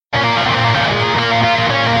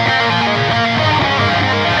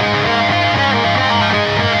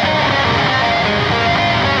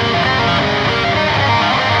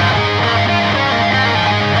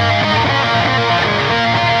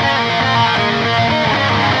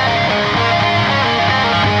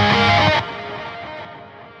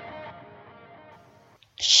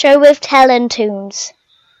Show with telling tunes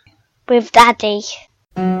with Daddy.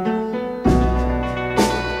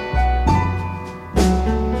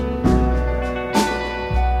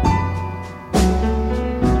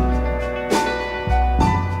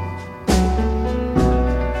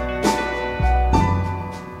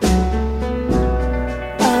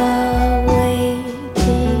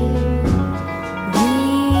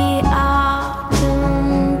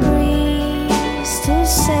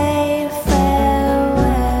 Say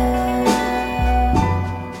farewell.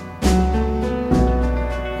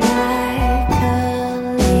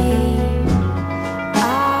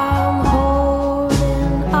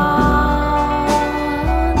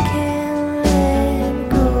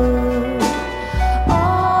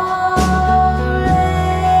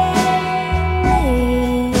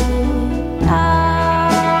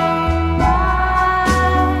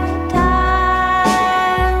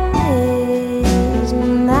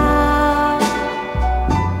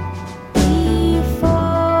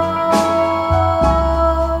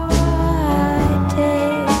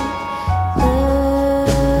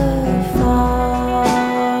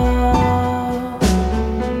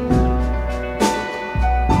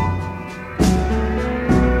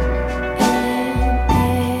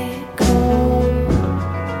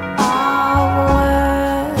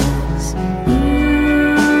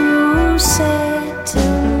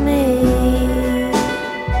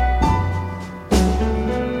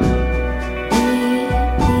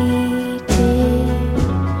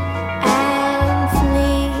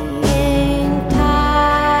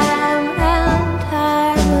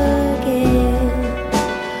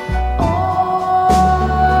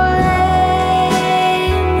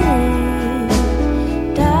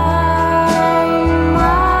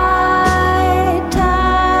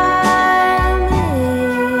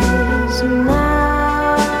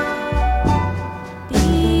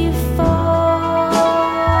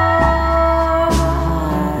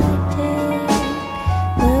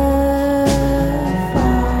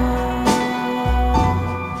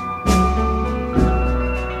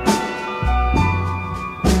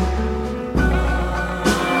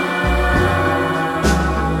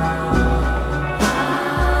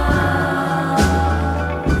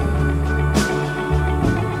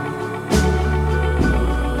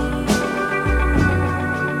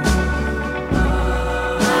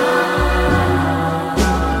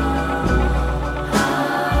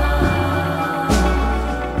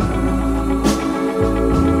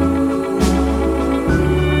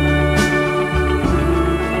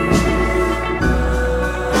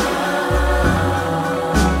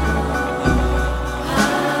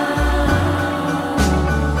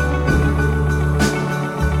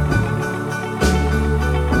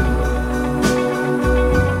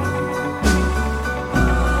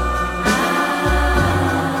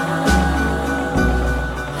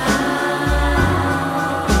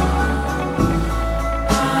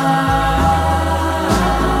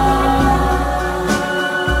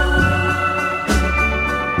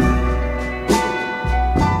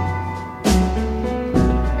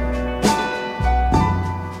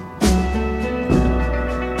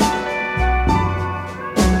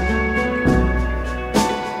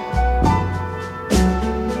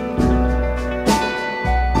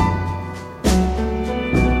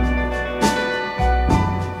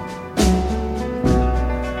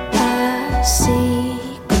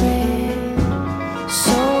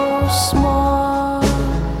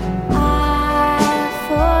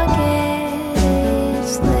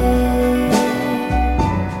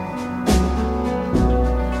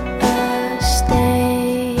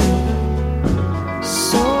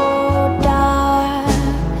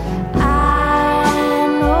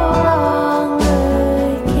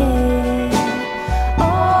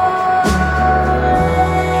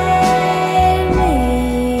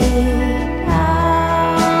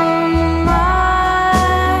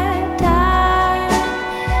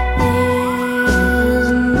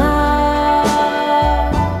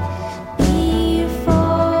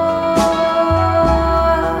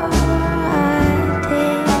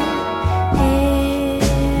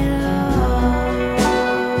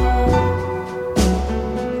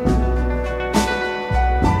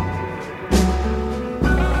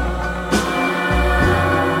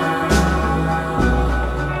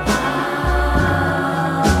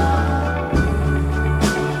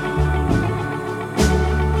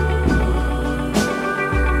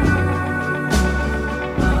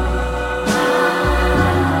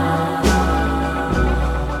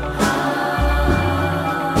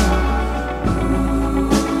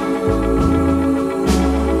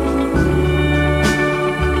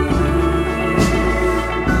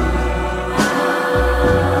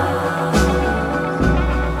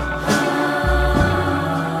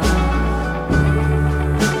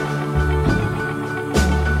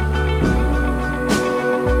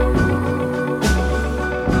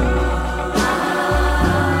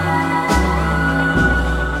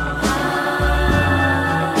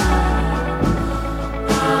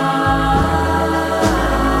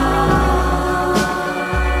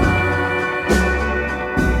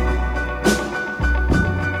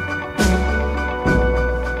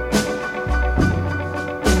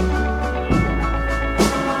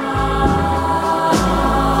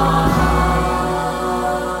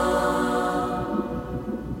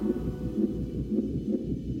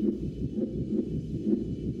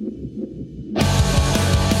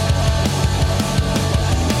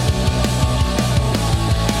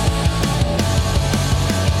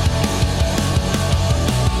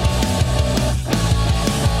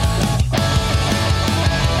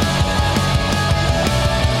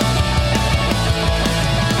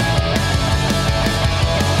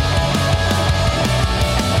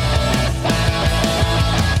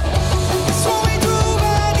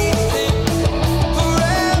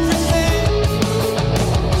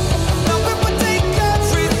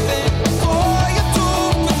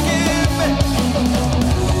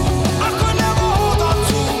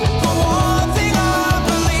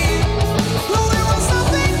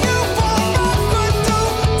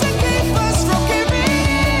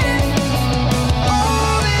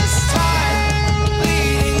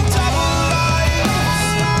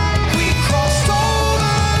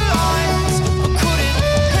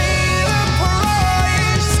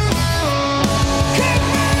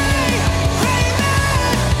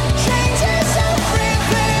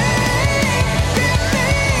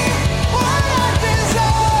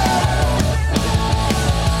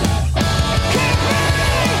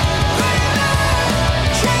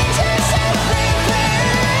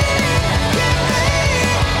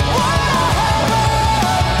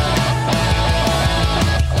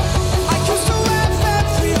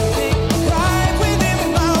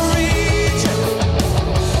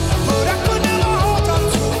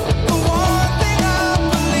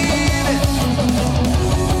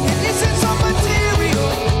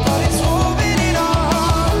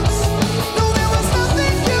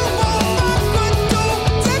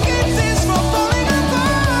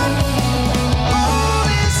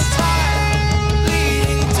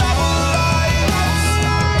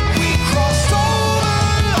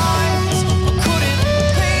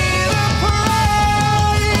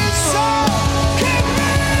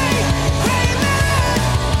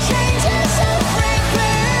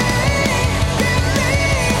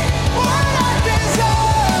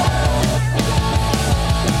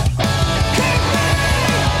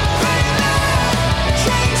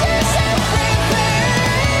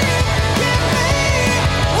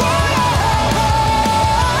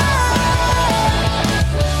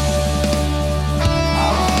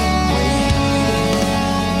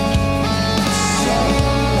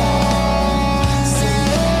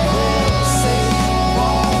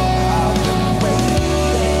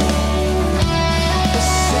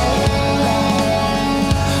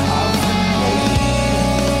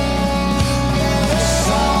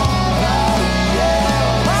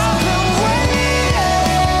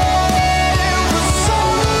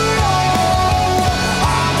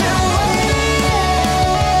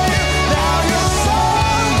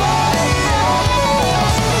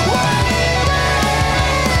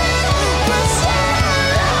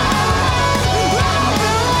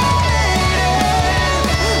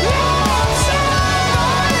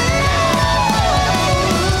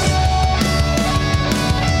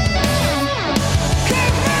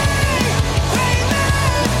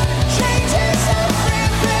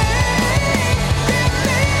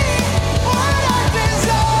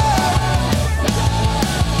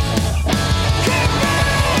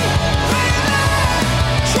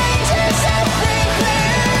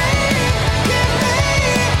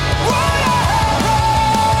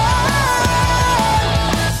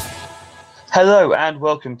 Hello and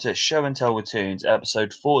welcome to Show and Tell with Tunes,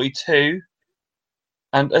 episode 42,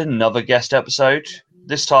 and another guest episode.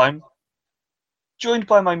 This time, joined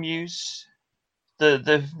by my muse.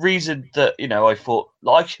 The reason that I thought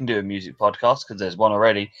I can do a music podcast because there's one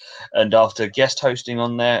already, and after guest hosting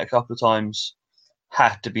on there a couple of times,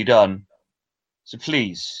 had to be done. So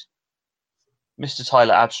please, Mr.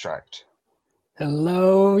 Tyler Abstract.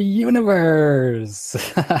 Hello, universe!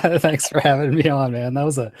 Thanks for having me on, man.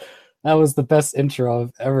 That was the best intro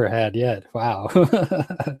I've ever had yet. Wow.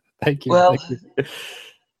 Thank you. Well,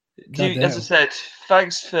 thank you, as I said,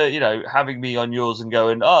 thanks for having me on yours and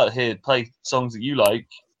going, here, play songs that you like.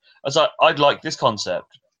 I'd like this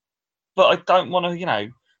concept, but I don't want to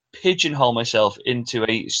pigeonhole myself into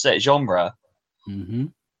a set genre.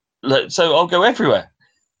 Mm-hmm. So I'll go everywhere.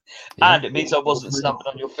 Yeah. And it means I wasn't stamping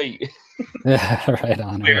on your feet. Yeah, right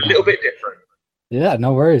on. We're a little bit different. Yeah,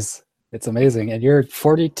 no worries. It's amazing. And you're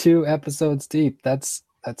 42 episodes deep. That's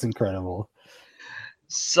incredible.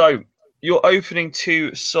 So your opening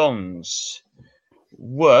two songs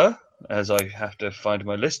were, as I have to find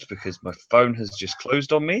my list because my phone has just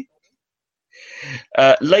closed on me,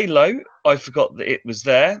 Lay Low, I Forgot That It Was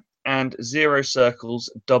There, and Zero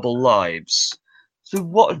Circles, Double Lives. So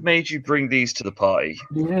what made you bring these to the party?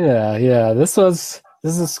 Yeah. This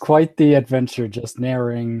is quite the adventure, just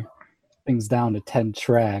narrowing things down to 10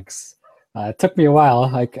 tracks. It took me a while.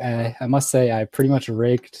 I must say I pretty much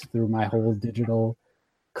raked through my whole digital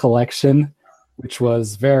collection, which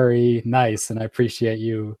was very nice, and I appreciate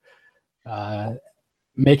you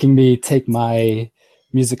making me take my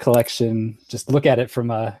music collection, just look at it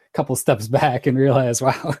from a couple steps back and realize,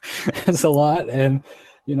 wow, it's a lot, and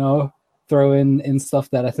throw in stuff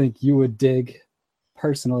that I think you would dig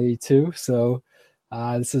personally too. So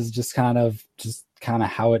this is just kind of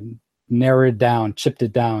how it narrowed down, chipped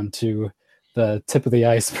it down to the tip of the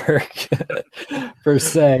iceberg per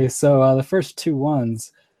se. So the first two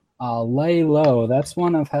ones, Lay Low, that's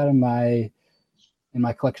one I've had in my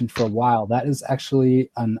collection for a while. That is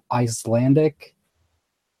actually an Icelandic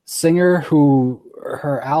singer who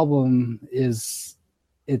her album it's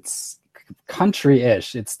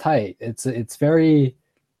country-ish. It's tight. It's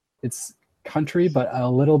country, but a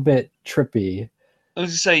little bit trippy. I was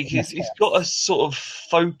going to say, he's got a sort of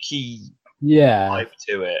folky vibe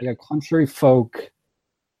to it. Like a country folk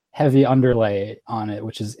heavy underlay on it,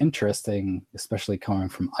 which is interesting, especially coming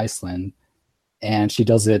from Iceland. And she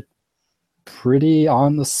does it pretty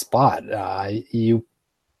on the spot. You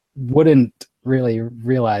wouldn't really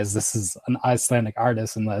realize this is an Icelandic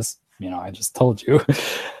artist unless, I just told you.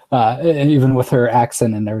 And even with her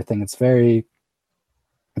accent and everything, it's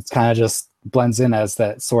kind of just blends in as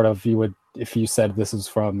that sort of, you would, if you said this is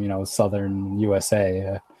from, Southern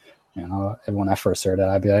USA, when I first heard it,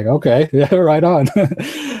 I'd be like, okay, yeah, right on.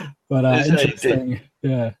 But interesting.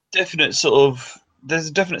 Yeah. There's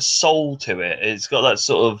a definite soul to it. It's got that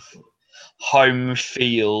sort of home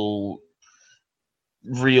feel,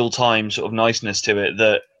 real time sort of niceness to it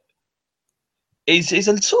that is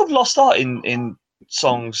a sort of lost art in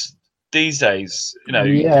songs these days.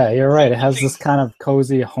 Yeah, you're right. It has this kind of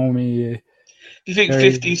cozy, homey. You think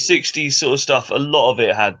 50s, 60s sort of stuff, a lot of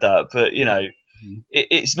it had that, but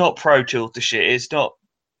it's not Pro Tool to shit. It's not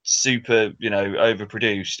super,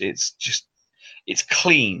 overproduced. It's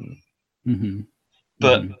clean,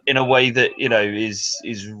 but in a way that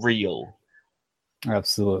is real.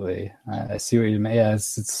 Absolutely, I see what you mean. Yeah,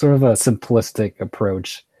 it's sort of a simplistic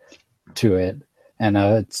approach to it, and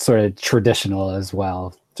it's sort of traditional as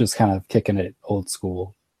well. Just kind of kicking it old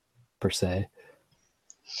school, per se.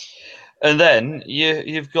 And then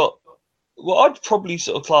you've got what I'd probably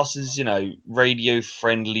sort of class as, radio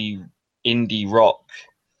friendly indie rock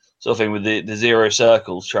sort of thing with the Zero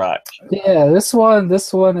Circles track. Yeah, this one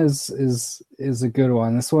is a good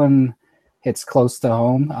one. This one hits close to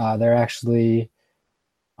home. They're actually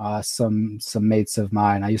some mates of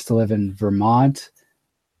mine. I used to live in Vermont,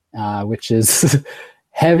 which is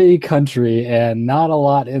heavy country and not a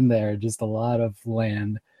lot in there, just a lot of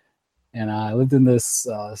land. And I lived in this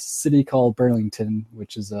city called Burlington,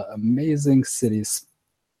 which is an amazing city. It's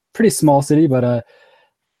pretty small city, but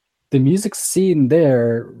the music scene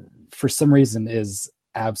there, for some reason, is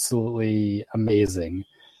absolutely amazing,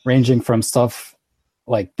 ranging from stuff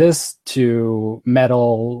like this to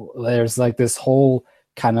metal. There's like this whole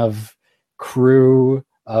kind of crew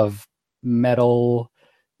of metal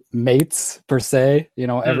mates, per se.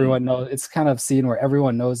 Everyone knows. It's kind of scene where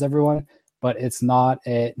everyone knows everyone, but it's not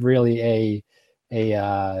really a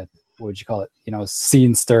what would you call it?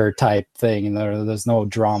 Scene stir type thing. And there's no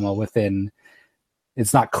drama within.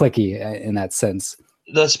 It's not clicky in that sense.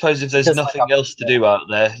 I suppose if there's Just nothing like else to do out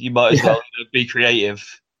there, you might as well be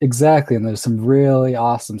creative. Exactly, and there's some really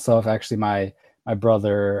awesome stuff. Actually, my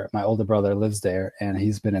older brother lives there, and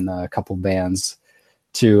he's been in a couple bands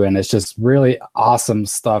too, and it's just really awesome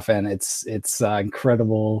stuff. And it's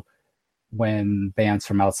incredible when bands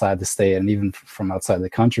from outside the state and even from outside the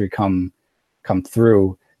country come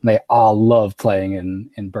through. And they all love playing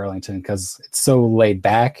in Burlington because it's so laid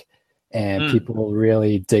back, and people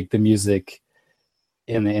really dig the music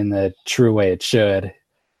in the true way it should.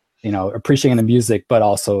 Appreciating the music, but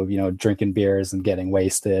also, drinking beers and getting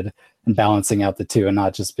wasted and balancing out the two, and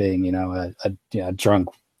not just being, a drunk,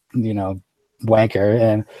 wanker,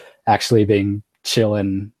 and actually being chill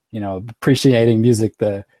and, appreciating music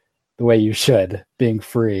the way you should, being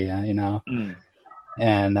free,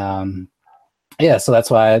 And, so that's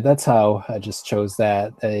how I just chose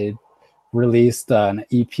that. They released an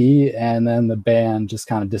EP, and then the band just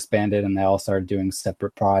kind of disbanded, and they all started doing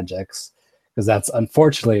separate projects. Because that's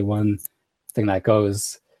unfortunately one thing that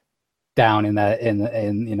goes down in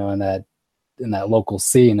that local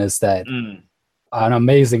scene, is that an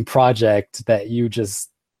amazing project that you just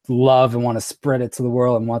love and want to spread it to the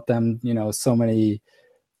world and want them, so many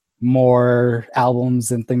more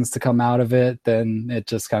albums and things to come out of it, then it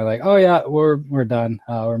just kind of like, oh yeah, we're done.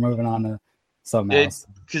 We're moving on to something else.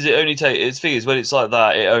 Because it only takes when it's like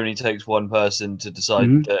that, it only takes one person to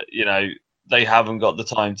decide that they haven't got the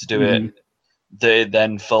time to do it. It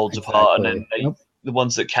then folds apart, and then the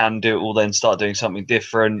ones that can do it will then start doing something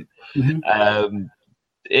different.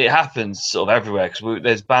 It happens sort of everywhere, because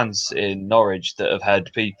there's bands in Norwich that have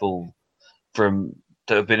had people that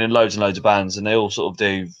have been in loads and loads of bands, and they all sort of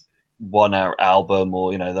do 1 hour album,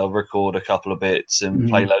 or they'll record a couple of bits and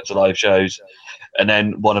play loads of live shows, and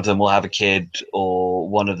then one of them will have a kid, or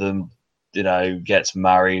one of them gets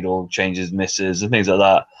married or changes missus and things like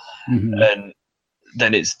that, and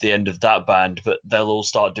then it's the end of that band, but they'll all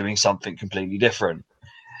start doing something completely different.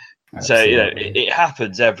 Absolutely. So, it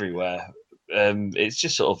happens everywhere. It's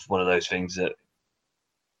just sort of one of those things that,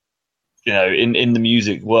 in the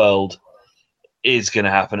music world is going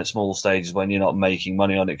to happen at small stages when you're not making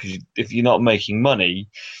money on it. Because if you're not making money,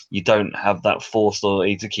 you don't have that forethought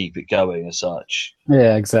to keep it going as such.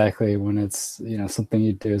 Yeah, exactly. When it's, something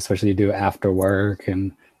you do, especially you do after work,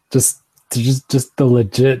 and just the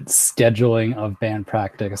legit scheduling of band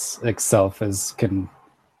practice itself can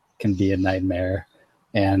be a nightmare.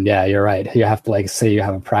 And yeah, you're right. You have to, say you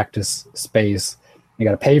have a practice space, you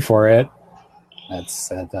got to pay for it.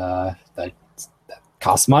 That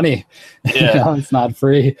costs money. Yeah. It's not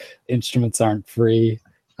free. Instruments aren't free.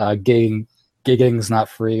 Gigging's not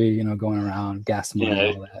free. Going around, gas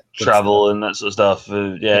money, all that travel and that sort of stuff.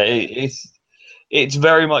 It's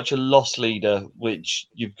very much a loss leader, which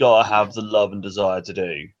you've got to have the love and desire to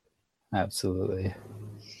do. Absolutely.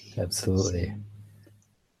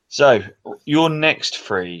 So, your next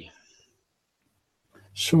three.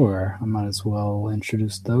 Sure, I might as well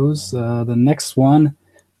introduce those. The next one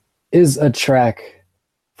is a track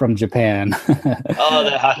from Japan. Oh,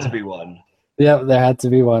 there had to be one. Yeah, there had to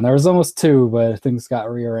be one. There was almost two, but things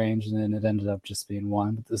got rearranged, and then it ended up just being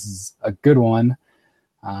one. But this is a good one.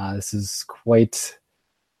 This is quite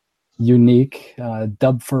unique.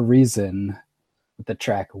 Dub for Reason with the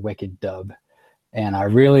track Wicked Dub. And I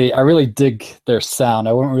really dig their sound.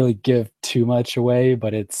 I won't really give too much away,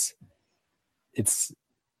 but it's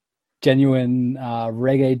genuine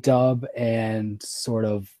reggae dub and sort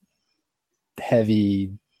of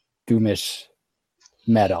heavy doomish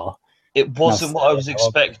metal. It wasn't what I was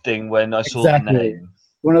expecting when I saw the name.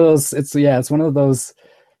 One of those. It's one of those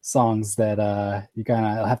songs that you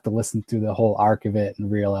kind of have to listen through the whole arc of it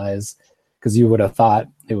and realize, because you would have thought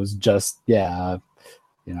it was just a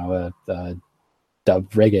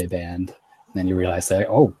dub reggae band, and then you realize that,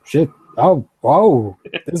 oh shit, oh whoa,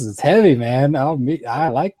 this is heavy, man. I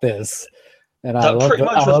like this, and that pretty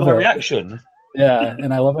much was my reaction. Yeah,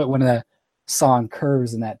 and I love it when a song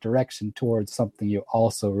curves in that direction towards something you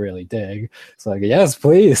also really dig. It's like, yes,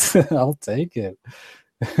 please, I'll take it.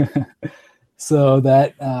 So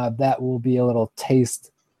that will be a little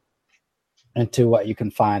taste into what you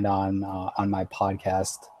can find on my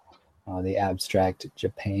podcast, the Abstract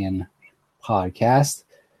Japan podcast.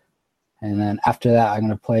 And then after that, I'm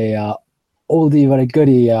going to play oldie but a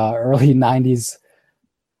goodie, early 90s,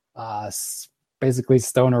 basically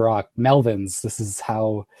stoner rock, Melvins. This is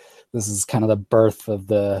kind of the birth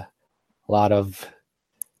of a lot of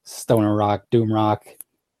stoner rock, doom rock.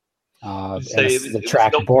 The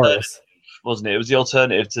track Boris, wasn't it? It was the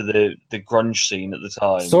alternative to the grunge scene at the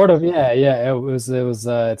time. Sort of, yeah. It was.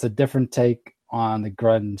 It's a different take on the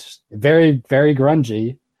grunge. Very, very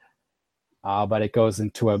grungy, but it goes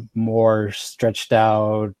into a more stretched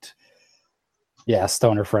out,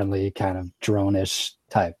 stoner friendly kind of drone-ish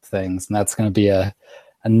type things, and that's going to be a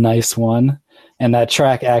nice one. And that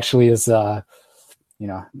track actually is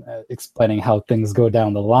explaining how things go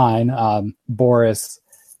down the line. Boris,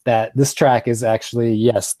 that this track is actually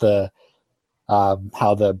the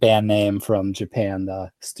how the band name from Japan,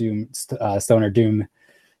 the Stoner Doom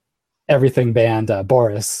Everything band,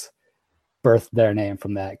 Boris, birthed their name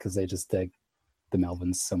from that because they just dig the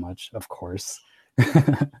Melvins so much, of course.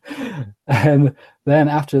 And then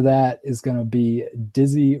after that is going to be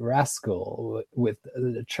Dizzy Rascal with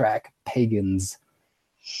the track Pagans.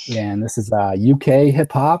 And this is UK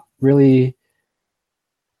hip hop, really,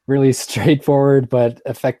 really straightforward but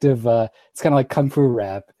effective. It's kind of like kung fu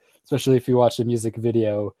rap, especially if you watch the music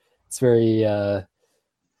video. It's very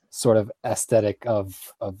sort of aesthetic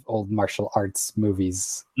of old martial arts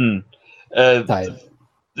movies.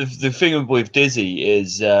 The thing with Dizzy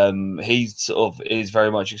is he sort of is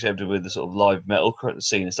very much accepted with the sort of live metal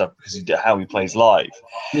scene and stuff because how he plays live.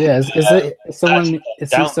 Yeah, is he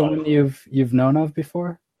someone you've known of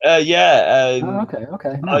before? Yeah.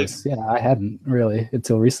 Okay, nice. I hadn't really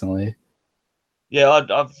until recently. Yeah,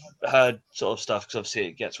 I've heard sort of stuff because obviously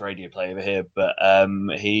it gets radio play over here. But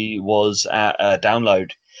he was at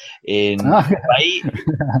Download in May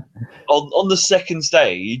on the second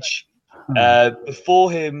stage.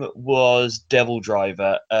 Before him was Devil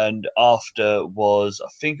Driver, and after was, I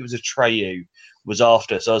think it was Atreyu was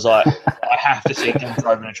after. So I was like, I have to see Devil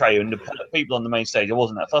Driver and Atreyu, and the people on the main stage I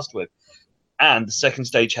wasn't that fussed with. And the second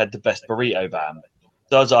stage had the best burrito band.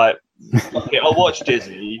 So I was like, okay, I'll watch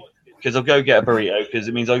Dizzy because I'll go get a burrito because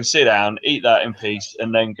it means I can sit down, eat that in peace,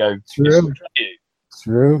 and then go. True,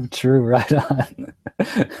 right on.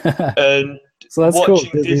 And so that's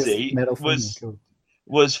watching cool. Dizzy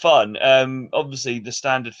was fun. Obviously, the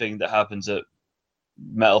standard thing that happens at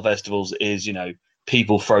metal festivals is,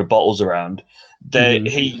 people throw bottles around.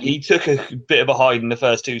 He took a bit of a hide in the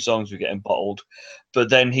first two songs were getting bottled, but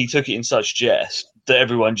then he took it in such jest that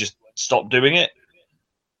everyone just stopped doing it.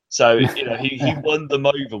 So, he won them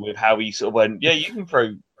over with how he sort of went, yeah, you can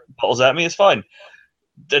throw bottles at me, it's fine.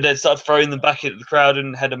 Then started throwing them back into the crowd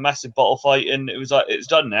and had a massive bottle fight, and it was like, it's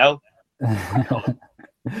done now.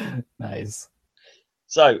 Nice.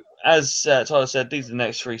 So, as Tyler said, these are the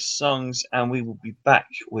next three songs, and we will be back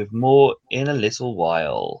with more in a little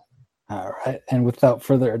while. All right, and without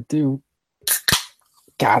further ado,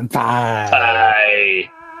 goodbye.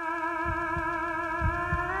 Bye.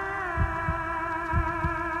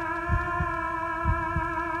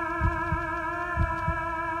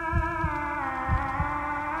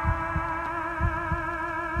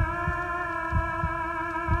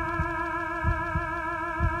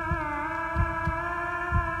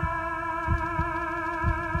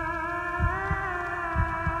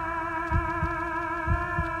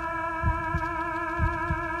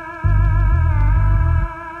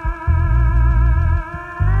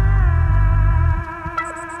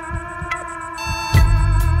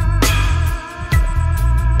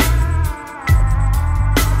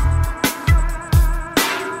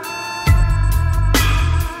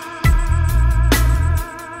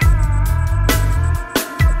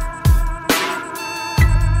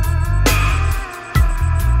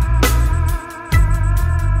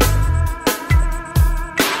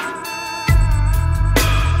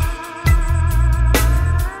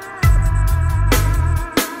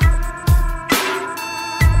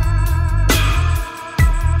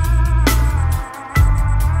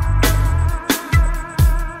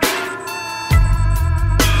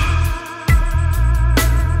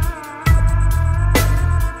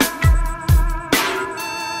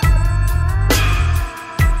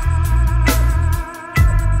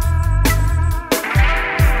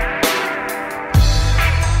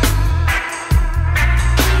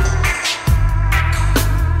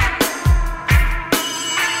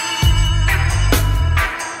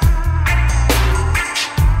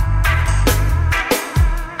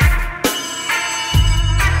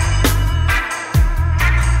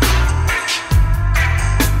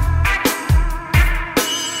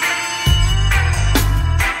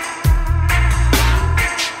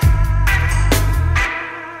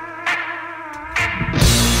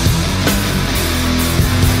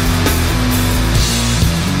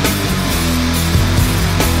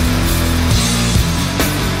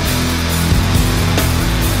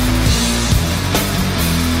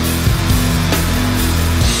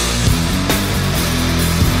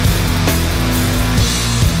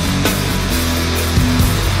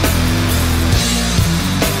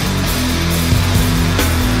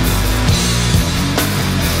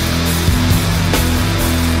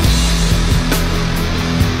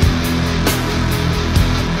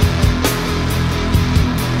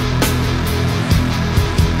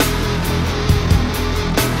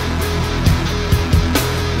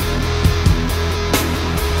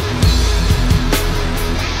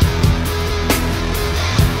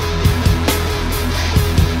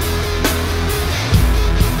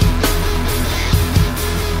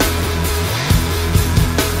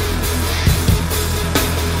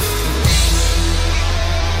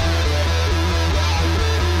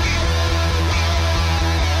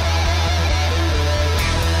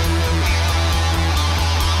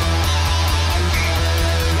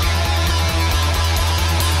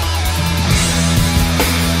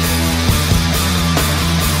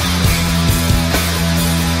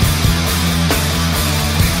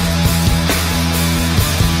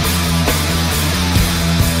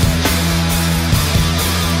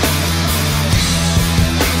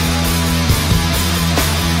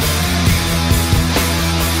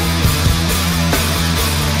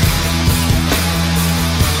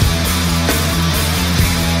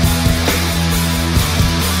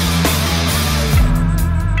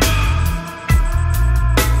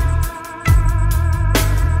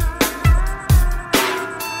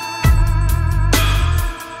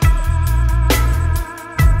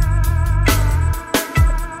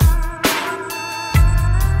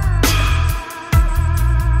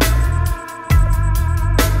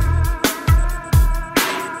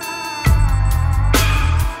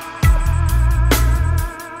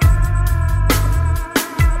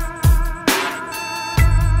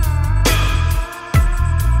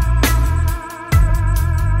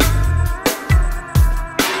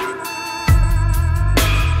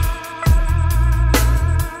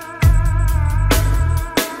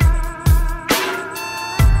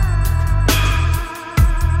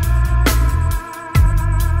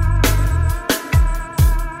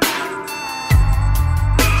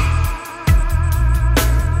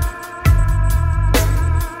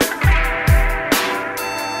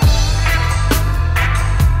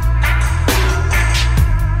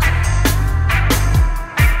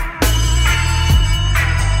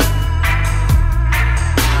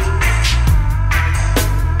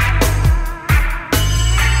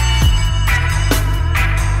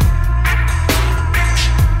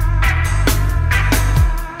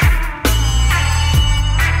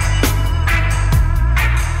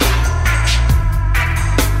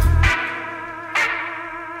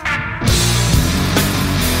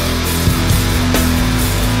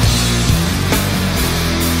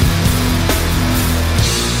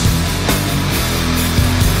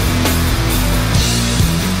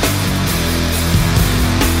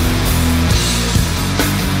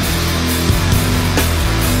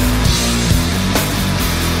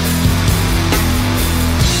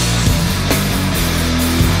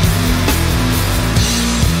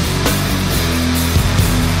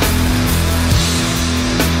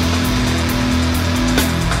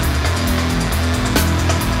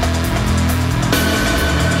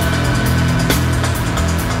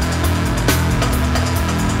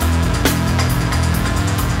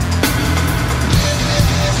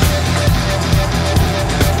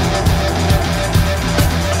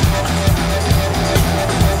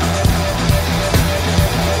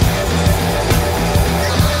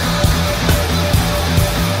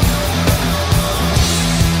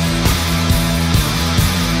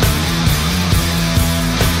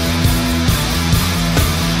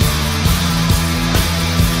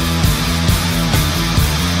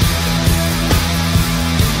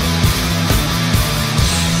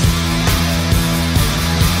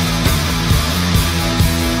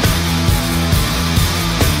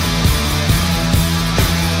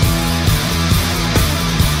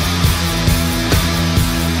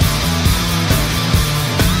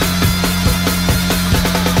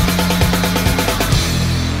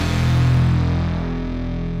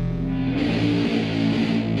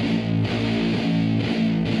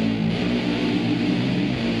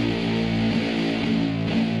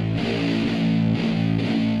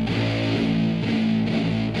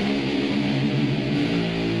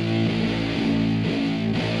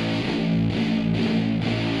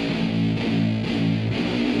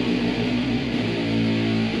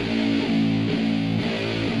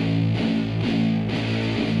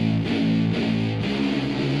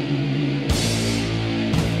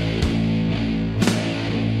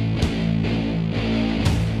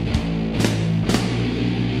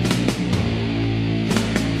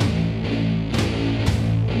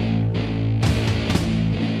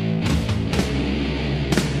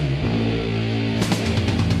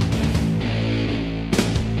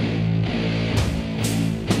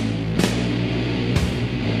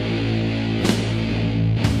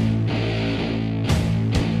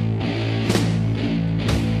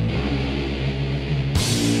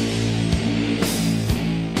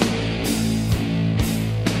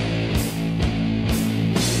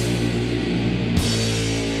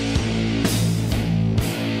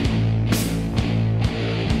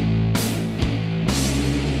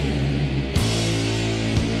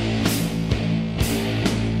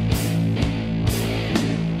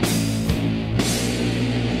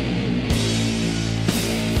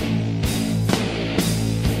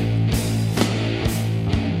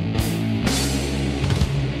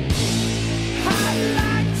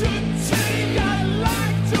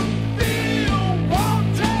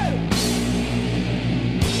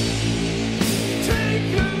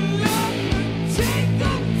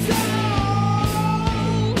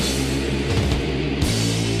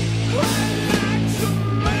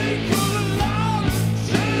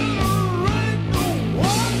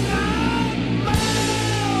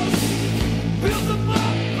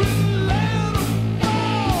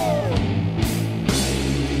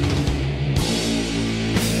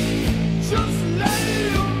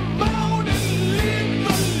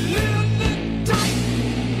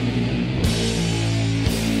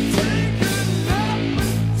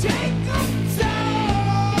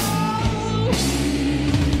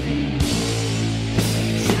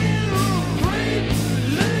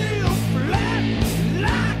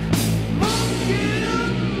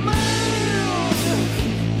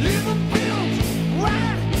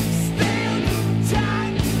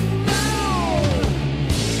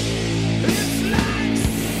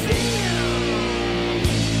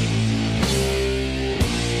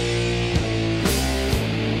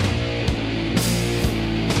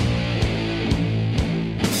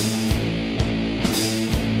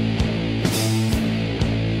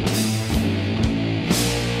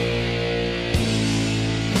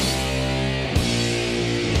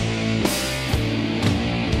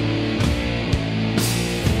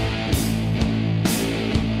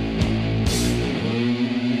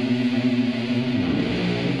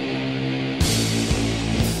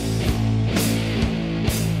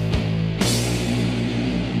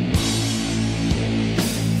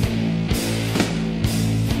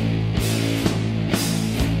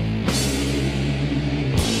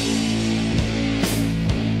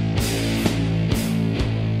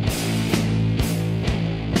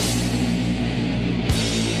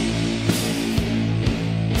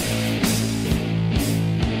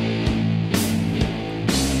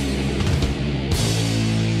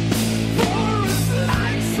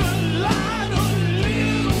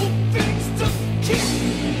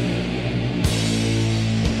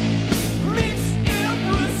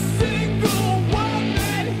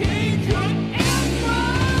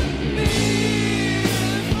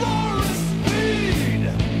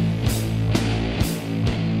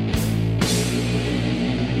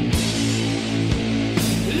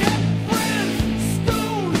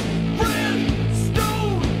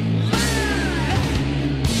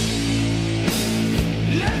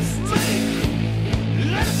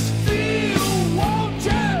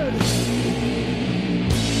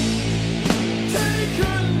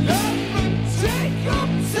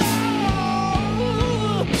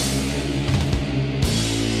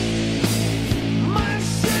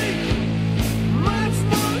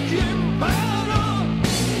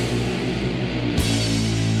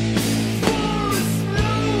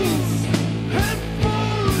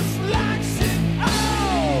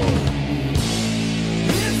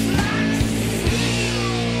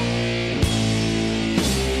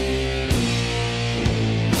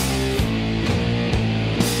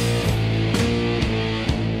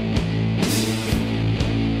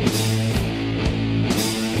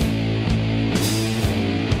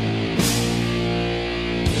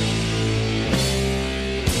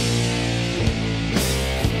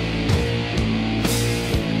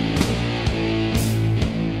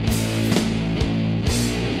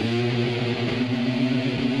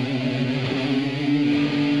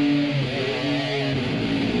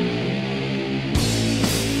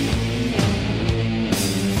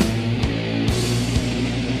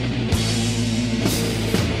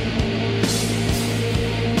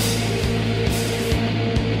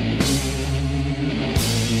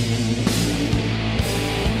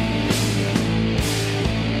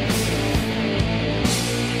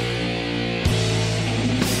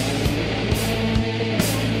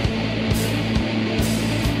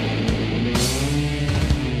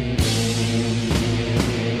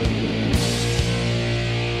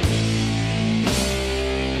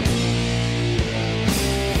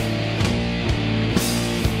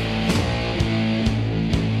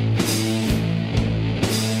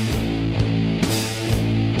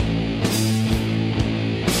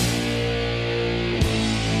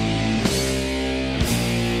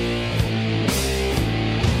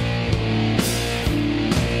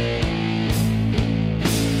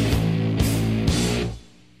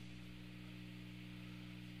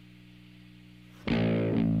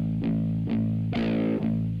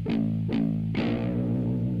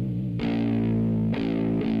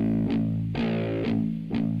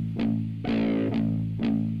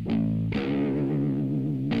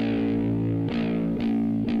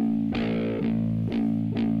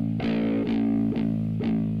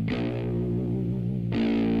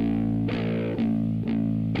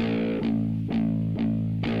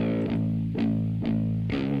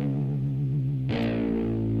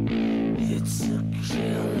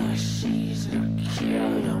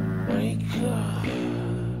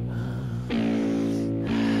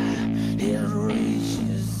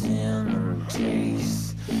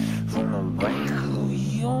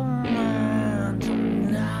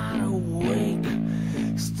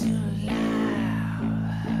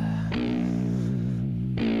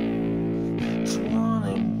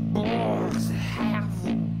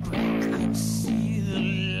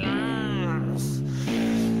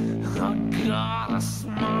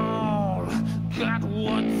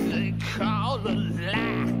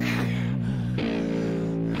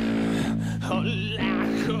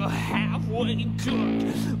 halfway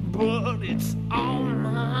good, but it's on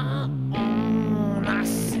my own. I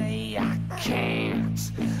say I can't,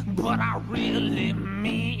 but I really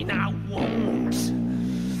mean I won't.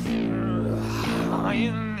 I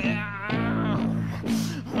am,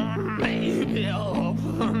 maybe up,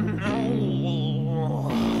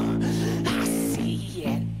 no, I see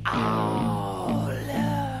it all.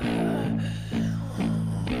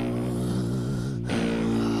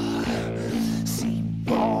 See,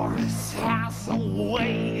 Boris has a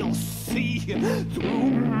way of seeing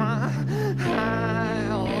through my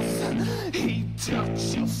eyes. He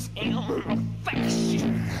touches in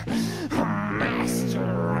affection, a master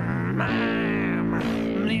of mine,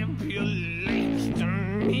 manipulates to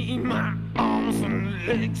me my arms and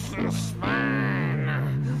legs and spine.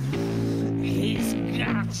 He's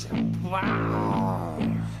got your power.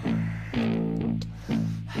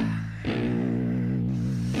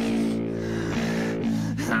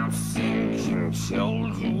 I'm sinking till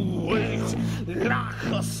you wait like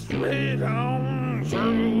a straight on to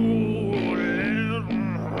little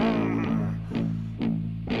home.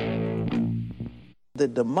 The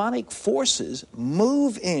demonic forces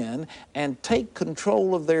move in and take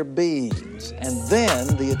control of their beings, and then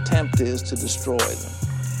the attempt is to destroy them.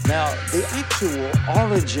 Now, the actual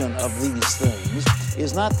origin of these things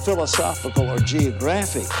is not philosophical or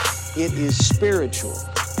geographic, it is spiritual.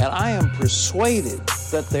 And I am persuaded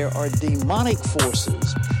that there are demonic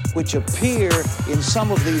forces which appear in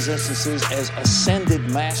some of these instances as ascended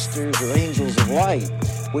masters or angels of light,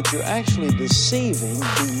 which are actually deceiving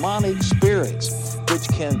demonic spirits, which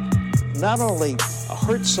can not only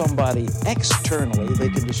hurt somebody externally, they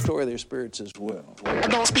can destroy their spirits as well. I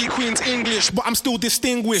don't speak Queen's English, but I'm still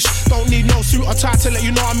distinguished. Don't need no suit or tie to let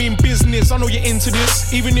you know I mean business. I know you're into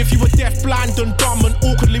this, even if you were deaf, blind and dumb and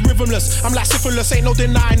awkwardly rhythmless. I'm like syphilis, ain't no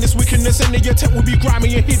denying this wickedness. Any attempt will be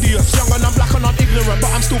grimy and hideous. Young and I'm black and I'm ignorant,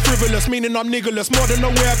 but I'm still frivolous, meaning I'm niggerless. More than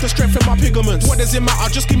aware of the strength in my pigments. What does it matter?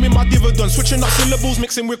 Just give me my dividends. Switching up syllables,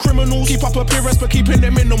 mixing with criminals. Keep up appearance, but keeping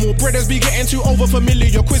them minimal. Breaders be getting too over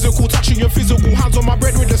familiar, quizzical, touching your physical. Hands on my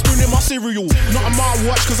bread with a spoon in my cereal. Not a my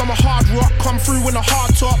watch, cause I'm a hard rock. Come through in a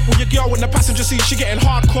hard top. With your girl in the passenger seat, she getting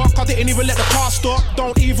hard cock. I didn't even let the car stop.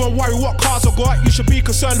 Don't even worry what cars I got. You should be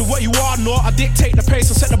concerned with what you are not. I dictate the pace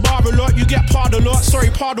and set the bar a lot. You get pardon a lot. Sorry,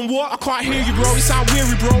 pardon what? I can't hear you, bro. You sound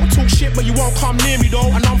weary, bro. Talk shit, but you won't come near me,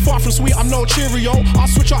 though. And I'm far from sweet, I'm no Cheerio. I'll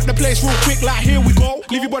switch up the place real quick, like here we go.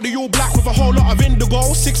 Leave your body all black with a whole lot of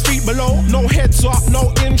indigo. 6 feet below, no heads up,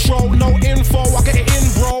 no intro, no info. I get it in,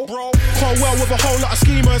 bro. Call well with a whole lot of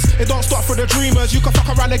schemers. It don't stop for the dreamers. You can fuck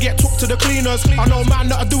around and get took to the cleaners. I know man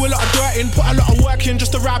that I do a lot of dirt in, put a lot of work in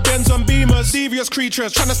just to ride Benz and Beamers. Devious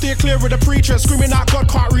creatures, trying to steer clear of the preachers, screaming out God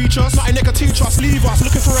can't reach us. Nothing they can teach us, leave us.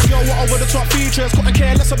 Looking for a girl with over the top features. Couldn't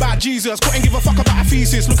care less about Jesus, couldn't give a fuck about a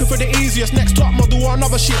thesis. Looking for the easiest, next top model or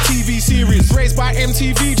another shit TV series. Raised by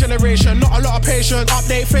MTV generation, not a lot of patience.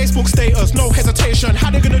 Update Facebook status, no hesitation.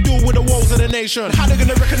 How they gonna deal with the woes of the nation? How they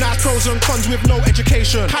gonna recognize pros and cons with no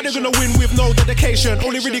education? How they gonna win with no dedication?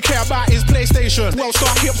 Only really care about is PlayStation. Well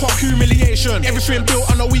start hip hop humiliation. Everything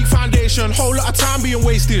built on a weak foundation. Whole lot of time being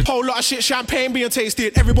wasted. Whole lot of shit champagne being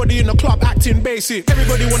tasted. Everybody in the club acting basic.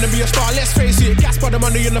 Everybody wanna be a star, let's face it. Gas by the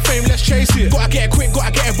money and the fame, let's chase it. Gotta get it quick,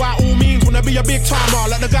 gotta get it by all means. Wanna be a big timer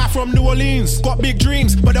like the guy from New Orleans. Got big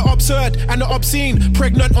dreams, but they're absurd and they're obscene.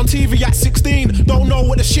 Pregnant on TV at 16. Don't know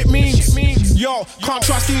what the shit means. Yo, can't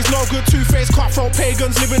trust these no good two-faced cutthroat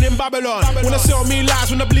pagans living in Babylon. Wanna sell me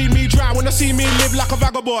lies, wanna bleed me dry. Wanna see me live like a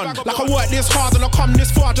vagabond. Like I work this hard and I come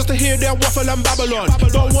this far just to hear their waffle and Babylon.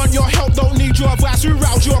 Don't want your help, don't need your advice. Who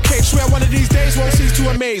rattled your cage? Swear one of these days won't cease to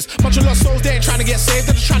amaze. Bunch of lost souls, they ain't trying to get saved,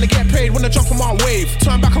 they're just trying to get paid. Wanna jump on my wave,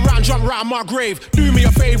 turn back around, jump right on my grave. Do me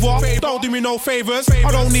a favor, don't do me no favors.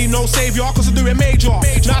 I don't need no savior, cause I do it major.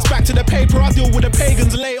 Now it's back to the paper, I'll deal with the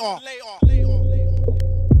pagans later.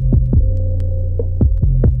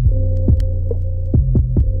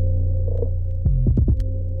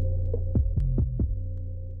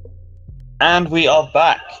 And we are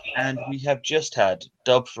back, and we have just had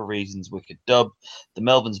Dub for Reasons Wicked Dub, the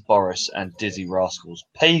Melvins Boris, and Dizzy Rascals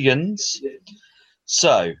Pagans.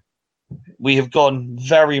 So, we have gone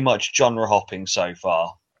very much genre hopping so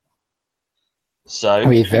far. So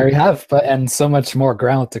we very have, and so much more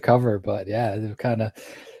ground to cover. But yeah, kind of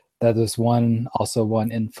that was one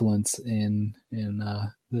influence in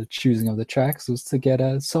the choosing of the tracks was to get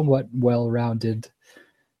a somewhat well-rounded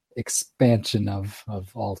expansion of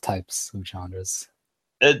all types of genres.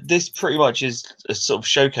 This pretty much is a sort of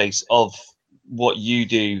showcase of what you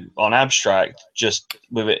do on Abstract, just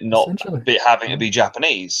with it not having to be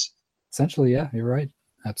Japanese. Essentially, yeah, you're right.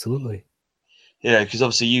 Absolutely. because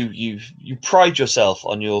obviously you pride yourself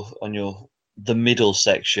on the middle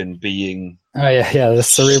section being Oh yeah, the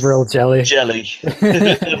cerebral jelly. jelly.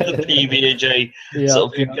 The PB&J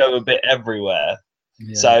sort of could go a bit everywhere.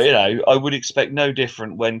 Yeah, So, I would expect no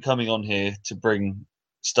different when coming on here to bring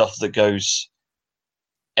stuff that goes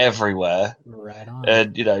everywhere. right on.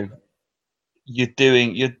 And, you're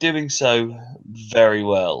doing so very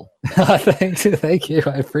well. Thank you.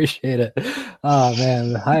 I appreciate it. Oh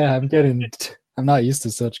man, I'm not used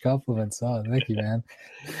to such compliments. Oh, thank you, man.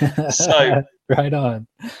 So, right on.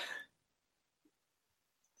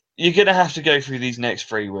 you're going to have to go through these next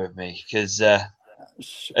three with me because,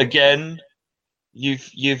 Sure. again,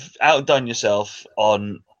 you've outdone yourself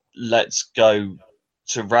on let's go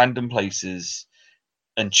to random places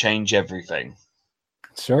and change everything.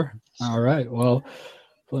 Sure. All right. Well,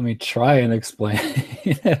 let me try and explain.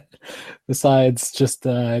 Besides just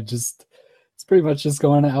it's pretty much just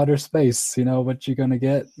going to outer space. What you're gonna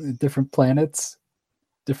get, different planets,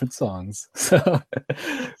 different songs. So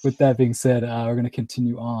with that being said, we're gonna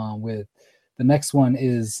continue on with the next one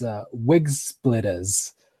is Wig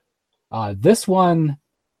Splitters. This one,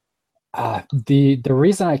 the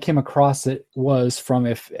reason I came across it was from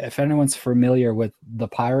if anyone's familiar with the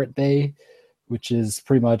Pirate Bay, which is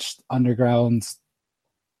pretty much underground's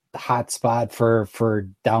hotspot for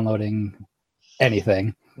downloading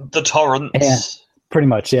anything. The torrents. Yeah, pretty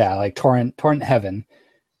much, yeah, like torrent heaven.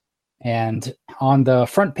 And on the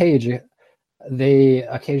front page, they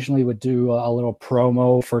occasionally would do a little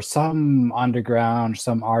promo for some underground,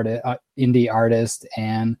 some indie artist,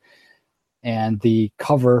 and the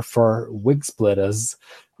cover for Wig Splitters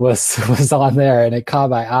was on there, and it caught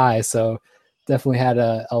my eye, so definitely had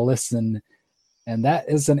a listen. And that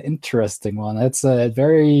is an interesting one. That's a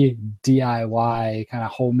very DIY kind of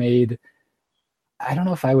homemade. I don't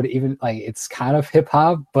know if I would even it's kind of hip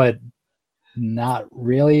hop, but not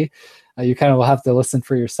really. You kind of will have to listen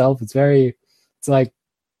for yourself. It's like,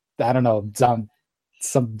 I don't know,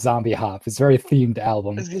 some zombie hop. It's a very themed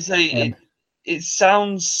album. I was gonna say it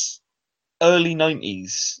sounds early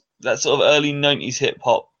 90s. That sort of early 90s hip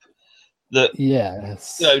hop. That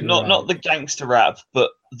not the gangster rap,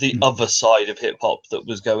 but the other side of hip hop that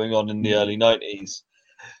was going on in the early 90s.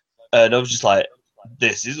 And I was just like,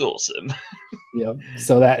 this is awesome. Yep.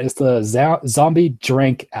 So that is the Zombie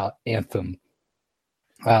Drank Out Anthem,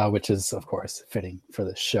 which is, of course, fitting for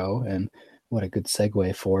the show. And what a good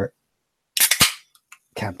segue for it.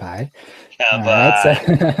 Kanpai.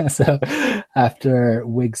 Right, so after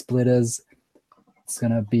Wig Splitters, it's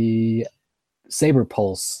going to be Saber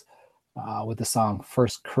Pulse. With the song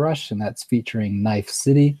First Crush, and that's featuring Knife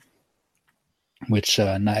City, which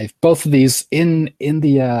both of these in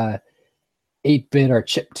the 8-bit or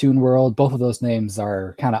chiptune world, both of those names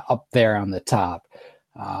are kind of up there on the top.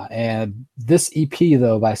 And this EP,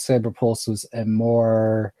 though, by Saber Pulse was a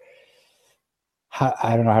more,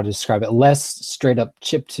 I don't know how to describe it, less straight up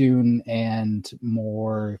chiptune and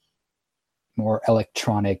more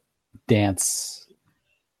electronic dance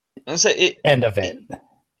end of it.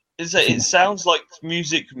 It sounds like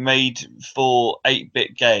music made for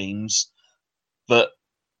 8-bit games, but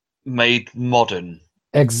made modern.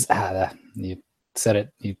 You said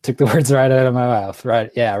it. You took the words right out of my mouth.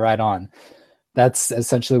 Right? Yeah, right on. That's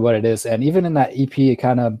essentially what it is. And even in that EP, it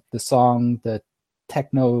kind of the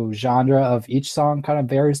techno genre of each song kind of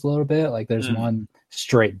varies a little bit. Like there's one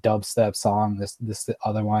straight dubstep song. This the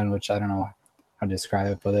other one, which I don't know how to describe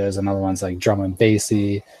it, but there's another one's like drum and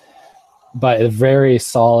bassy. But a very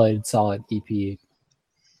solid EP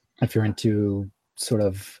if you're into sort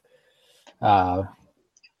of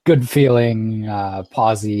good feeling,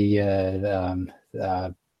 pausy,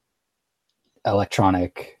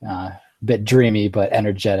 electronic, bit dreamy but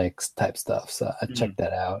energetic type stuff. So check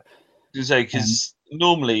that out. Because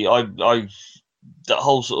normally I that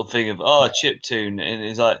whole sort of thing of chiptune, and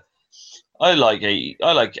it's like I like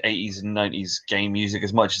 80s and 90s game music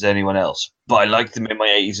as much as anyone else, but I like them in my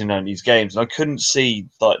 80s and 90s games, and I couldn't see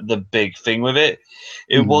like the big thing with it.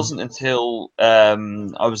 It wasn't until I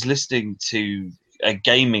was listening to a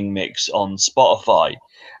gaming mix on Spotify,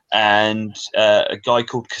 and a guy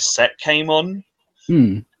called Cassette came on,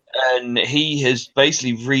 and he has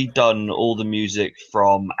basically redone all the music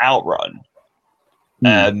from Outrun,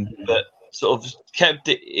 but sort of kept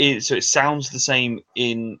it in, so it sounds the same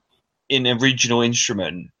in original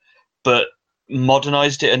instrument, but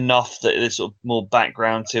modernized it enough that there's sort of more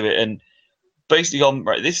background to it, and basically gone,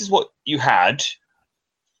 right, this is what you had,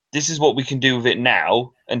 this is what we can do with it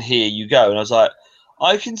now, and here you go. And I was like,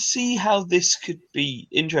 I can see how this could be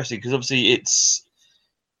interesting, because obviously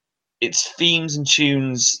it's themes and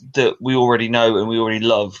tunes that we already know and we already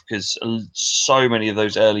love, because so many of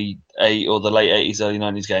those the late 80s, early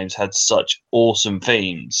 90s games had such awesome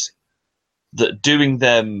themes that doing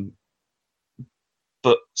them,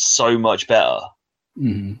 but so much better.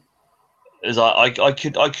 Mm-hmm. Is I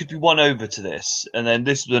could be won over to this, and then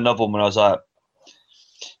this was another one when I was like,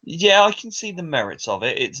 yeah, I can see the merits of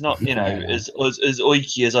it. It's not, as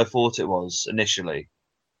oiky as I thought it was initially.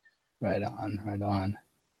 Right on.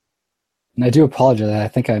 And I do apologize. I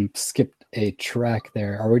think I skipped a track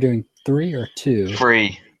there. Are we doing 3 or 2?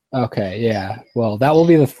 3. Okay, yeah. Well, that will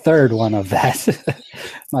be the third one of that.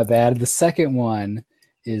 My bad. The second one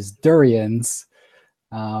is durians,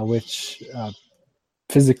 which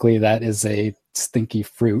physically that is a stinky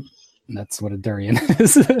fruit. And that's what a durian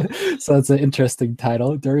is. So it's an interesting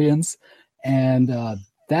title, durians. And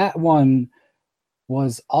that one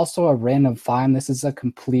was also a random find. This is a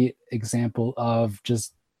complete example of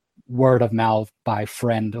just word of mouth by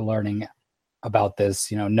friend learning about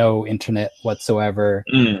this, no internet whatsoever.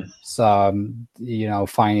 So,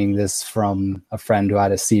 finding this from a friend who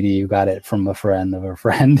had a CD, who got it from a friend of a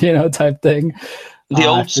friend, type thing. The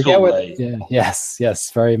old school way. Yeah,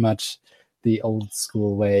 yes, very much the old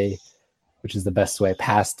school way, which is the best way,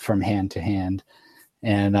 passed from hand to hand.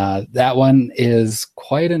 And that one is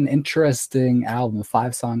quite an interesting album, a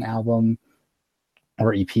 5-song album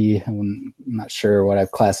or EP. I'm not sure what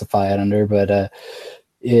I'd classify it under, but it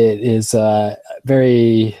is a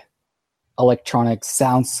very electronic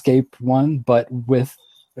soundscape one, but with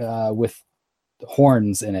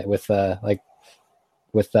horns in it, with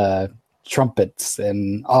trumpets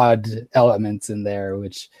and odd elements in there,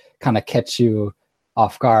 which kind of catch you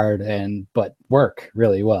off guard but work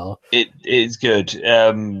really well. It is good.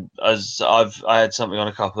 As I had something on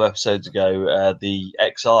a couple of episodes ago, the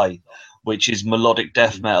XI, which is melodic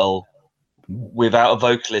death metal without a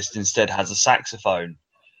vocalist, instead has a saxophone.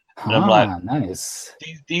 And I'm like, nice.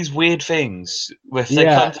 These weird things, if they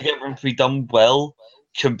come together and be done well,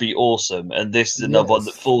 can be awesome. And this is another one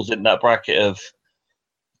that falls in that bracket of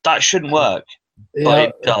that shouldn't work, but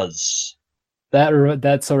it does.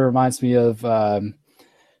 That sort of reminds me of an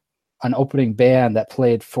opening band that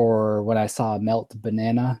played for when I saw Melt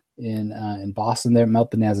Banana in Boston. There,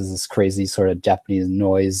 Melt Bananas is this crazy sort of Japanese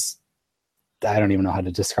noise. I don't even know how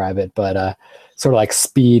to describe it, but sort of like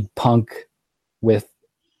speed punk with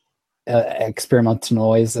experimental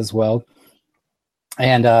noise as well.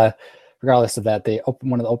 And regardless of that,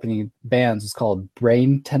 one of the opening bands was called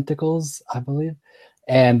Brain Tentacles, I believe.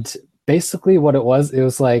 And basically what it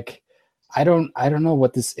was like, I don't know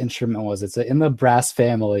what this instrument was. It's in the brass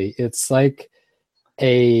family. It's like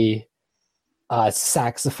a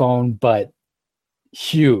saxophone, but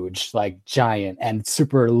huge, like giant and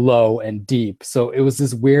super low and deep. So it was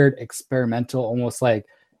this weird experimental, almost like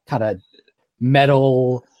kind of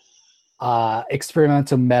metal,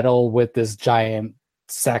 experimental metal with this giant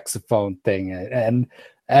saxophone thing. And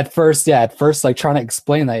at first, like trying to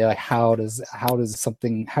explain that, you're like, how do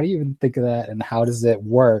you even think of that, and how does it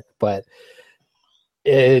work? But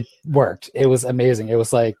it worked. It was amazing. It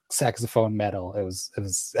was like saxophone metal. It was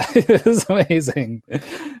it was amazing.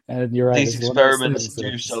 And you're right. These experiments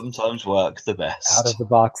do sometimes work the best. Out of the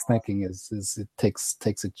box thinking is it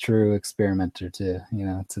takes a true experimenter to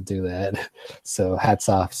do that. So hats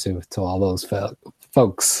off to all those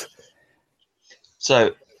folks.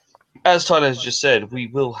 So, as Tyler has just said, we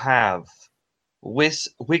will have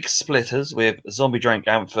Wig Splitters with Zombie Drank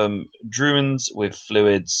Anthem, Druins with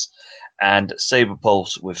Fluids, and Saber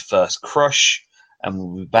Pulse with First Crush. And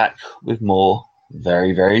we'll be back with more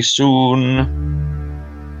very, very soon.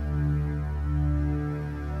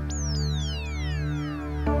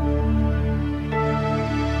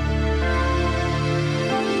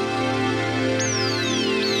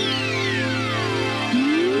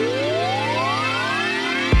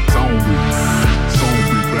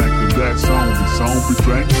 Zombie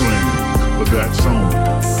drank drink, but that song we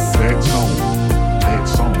play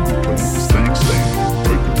this thing stand,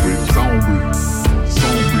 breaking bricks zombie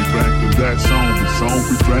back to that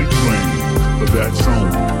zombie drank drink, but that song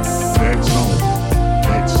we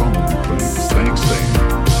play this thing stand.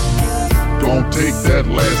 Don't take that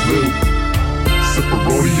last little sip of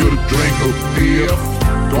rodeo to drink of beer.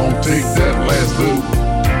 Don't take that last little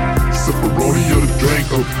sip of rodeo to drink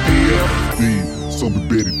of beer. Zombie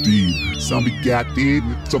better did. Zombie got dead,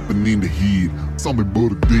 something in the head. Zombie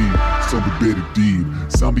better did. Zombie better did.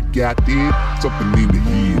 Zombie got dead, something in the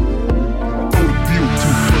head. Know the deal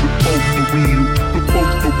too, for the folks for real. The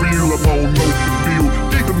folks for real, I'm on know the deal.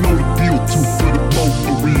 Nigga know the deal too, for the folks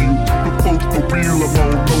for real. The folks for real, I'm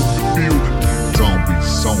on know the deal.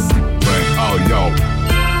 Zombie, bang, all y'all.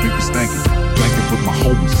 Niggas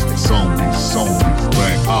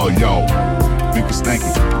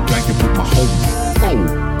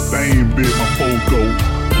ain't been my photos.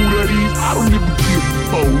 Who that is, I don't even give a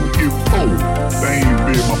fuck. If they ain't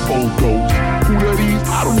been my photos. Who that is,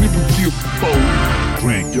 I don't even give a fuck.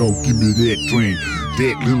 Drink, yo, give me that drink.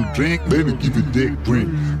 That little drink, baby, give me that drink.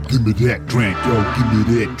 Give me that drink, yo, give me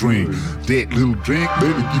that drink. That little drink,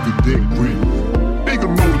 baby, give me that drink. They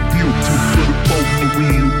gon' know the deal too, for the folks for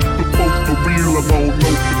real. The folks for real, I'm all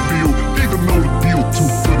know the deal. They gon' know the deal too,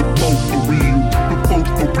 for the folks for real. The folks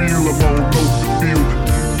for real, I'm all know the deal.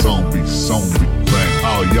 Zombie, bang,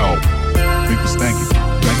 all y'all. Niggas thanking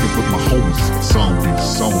with my homies. Zombie,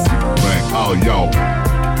 bang, all y'all.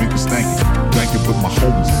 Niggas thanking with my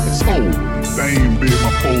homies. It's old, they ain't been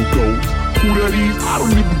my photos. Who that is, I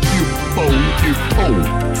don't even give a fuck. If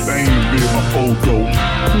they ain't been my photos.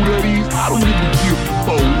 Who that is, I don't even give a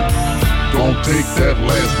fuck. Don't take that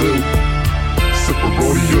last little sip of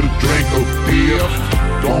rodeo to drink of beer.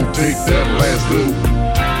 Don't take that last little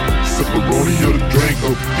sip of rodeo to drink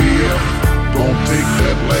of beer. Don't take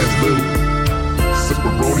that last little sip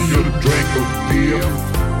of rodeo to drink of beer.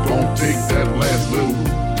 Don't take that last little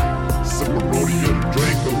sip of rodeo to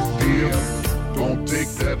drink of beer. Don't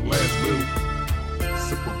take that last little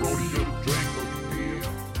sip of rodeo to drink of beer.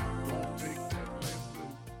 Don't take that last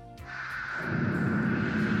little.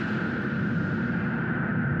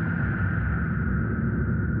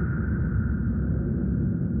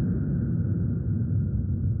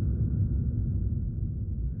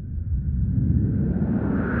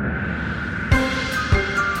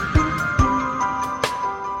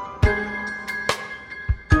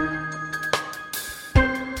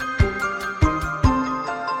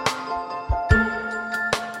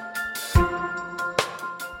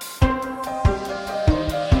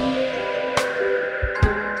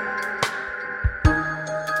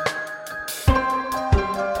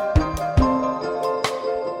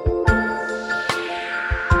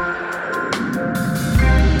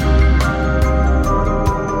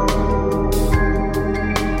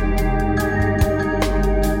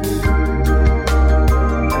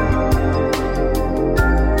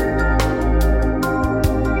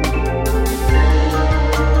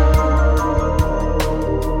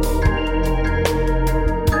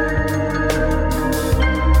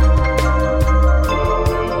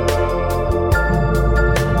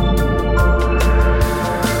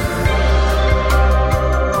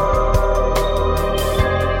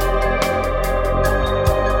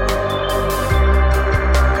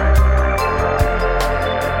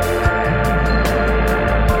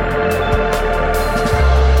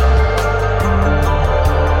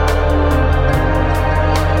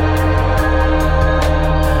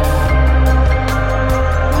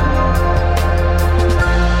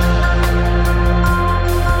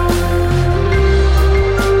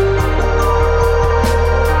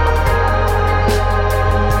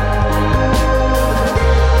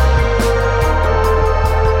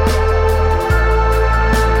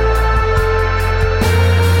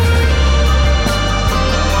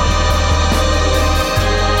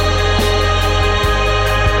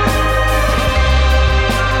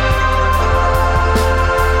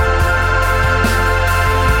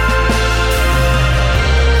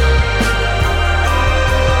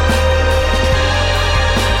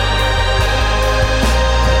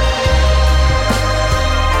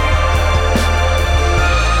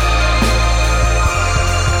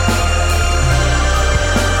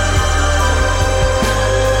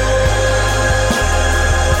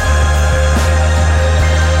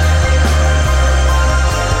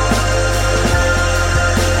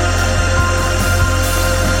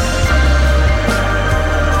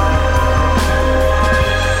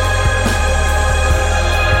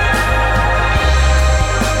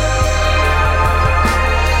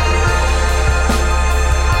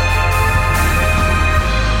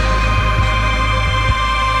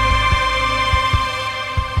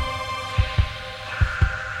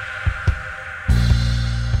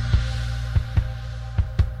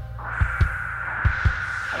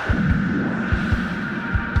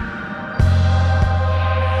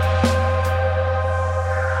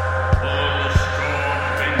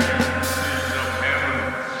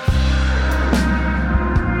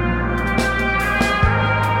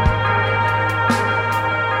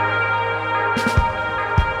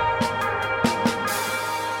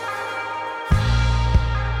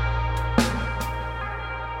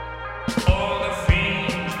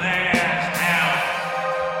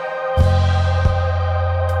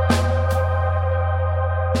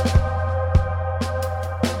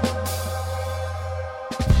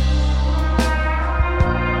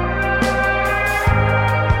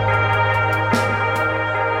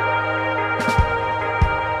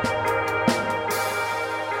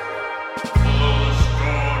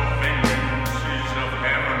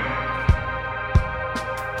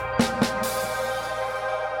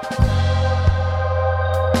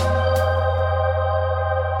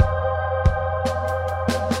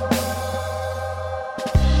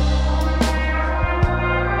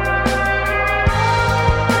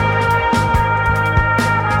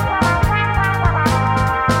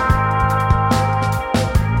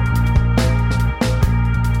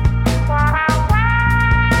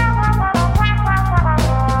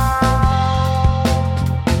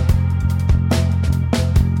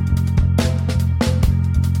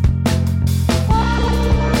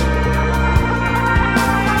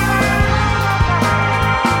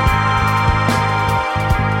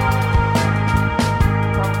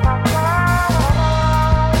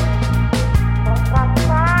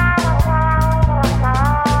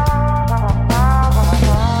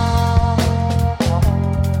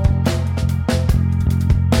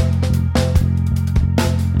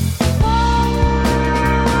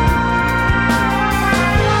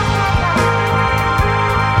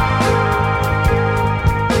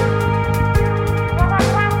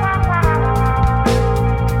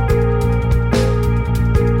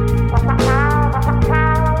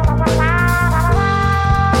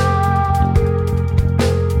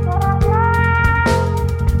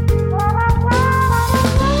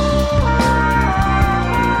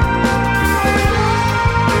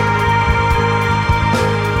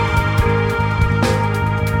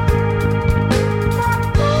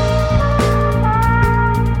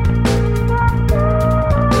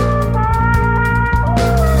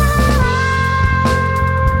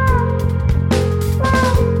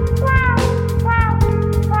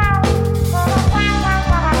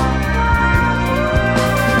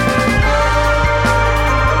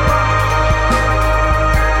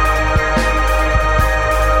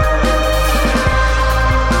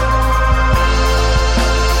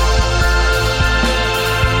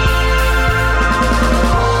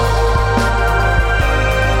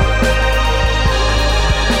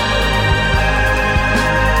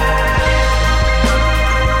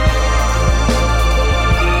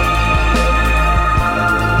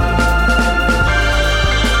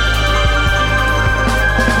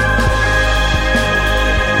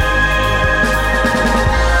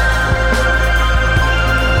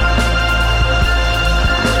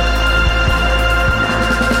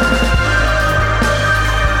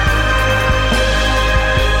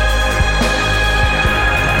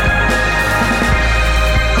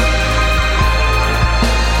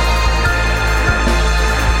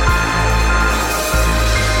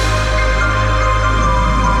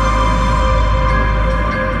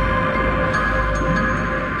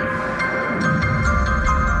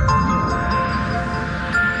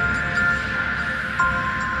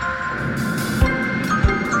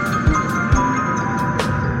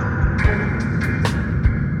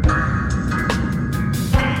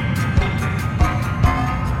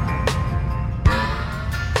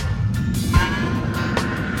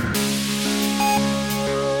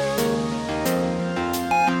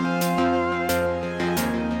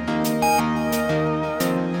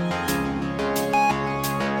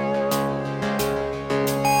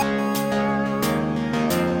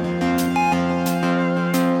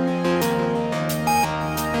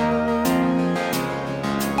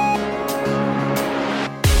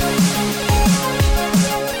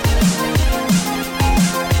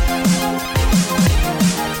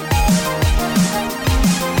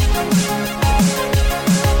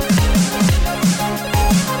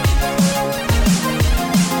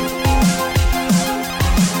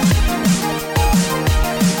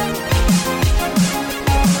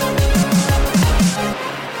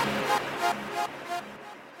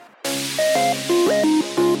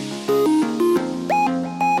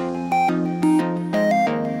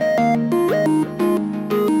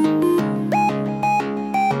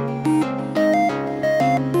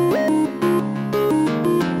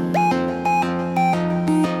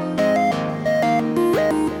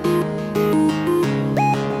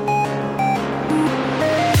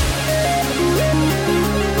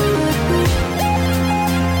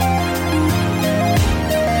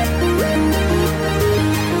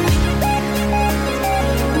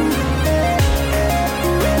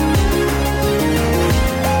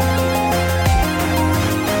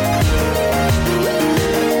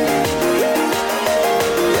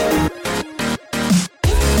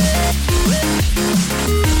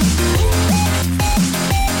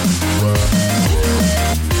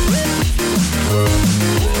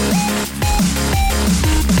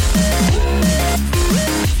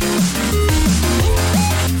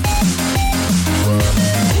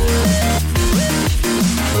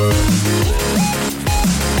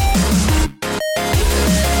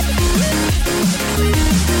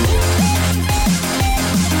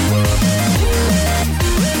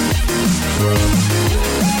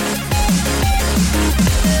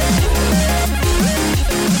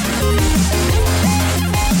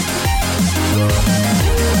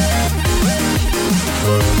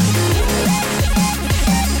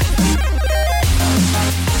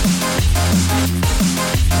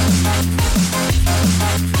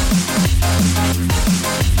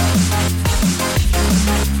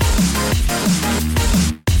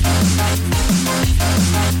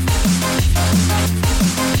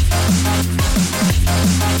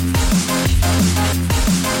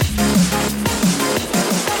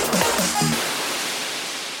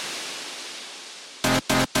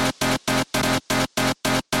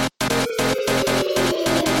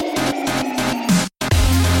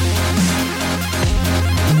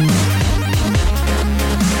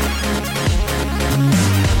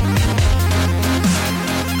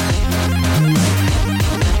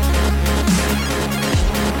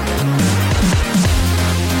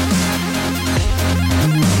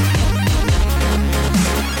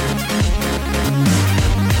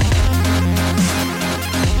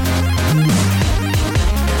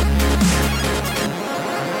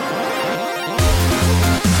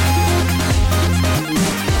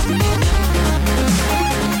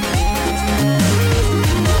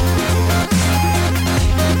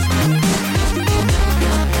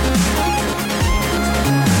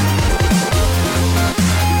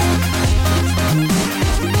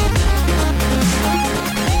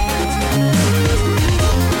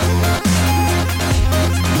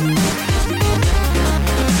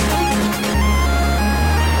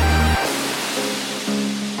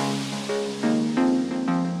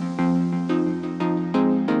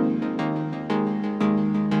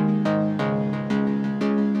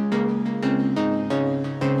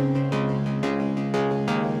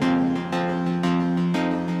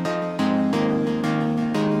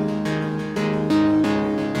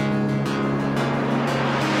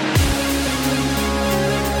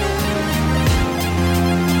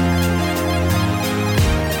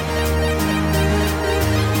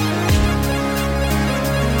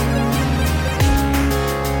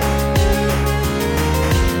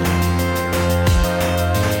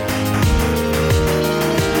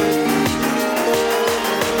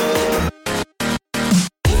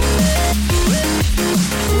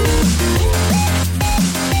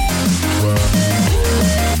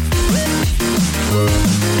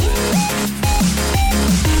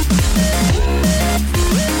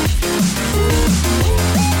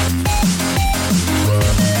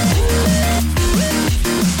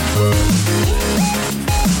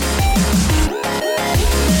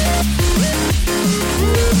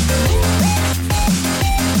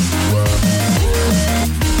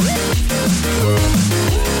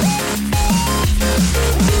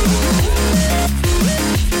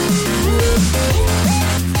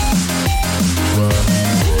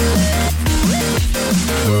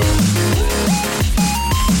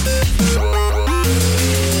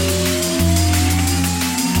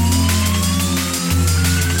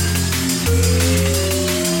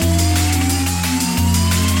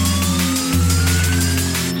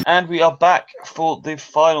 And we are back for the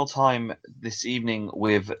final time this evening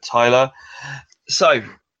with Tyler. So,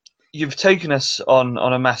 you've taken us on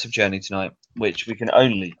a massive journey tonight, which we can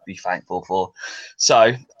only be thankful for.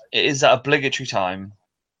 So, it is that obligatory time.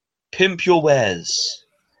 Pimp your wares.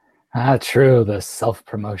 True. The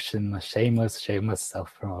self-promotion, the shameless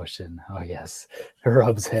self-promotion. Oh, yes.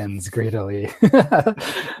 Rubs hands greedily.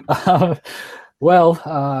 I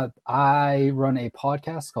run a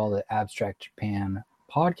podcast called the Abstract Japan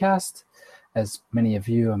Podcast. As many of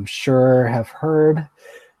you, I'm sure, have heard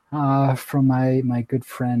from my good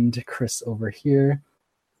friend Chris over here.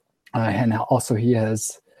 And also he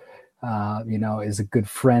has, is a good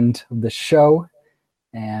friend of the show.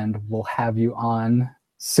 And we'll have you on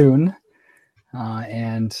soon.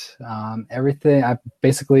 Everything, I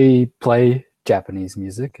basically play Japanese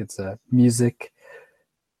music. It's a music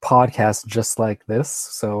podcast just like this.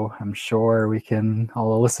 So I'm sure all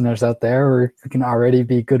the listeners out there, we can already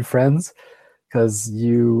be good friends because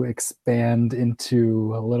you expand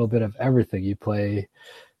into a little bit of everything. You play,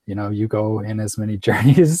 you go in as many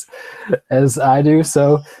journeys as I do.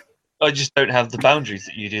 So I just don't have the boundaries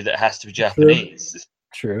that you do that has to be Japanese.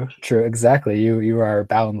 True, exactly. You are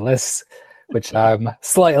boundless, which I'm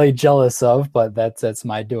slightly jealous of, but that's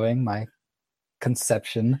my doing, my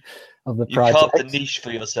conception of the project. You carved the niche for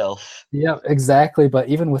yourself. Yeah, exactly. But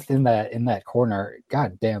even within in that corner,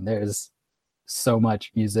 god damn, there's so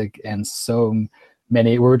much music and so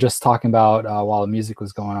many. We were just talking about while the music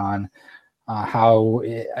was going on, how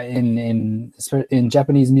in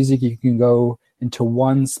Japanese music you can go into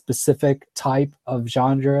one specific type of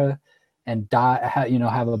genre and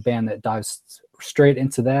have a band that dives straight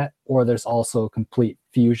into that, or there's also complete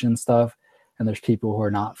fusion stuff, and there's people who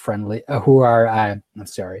are not friendly, who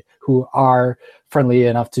are friendly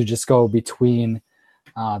enough to just go between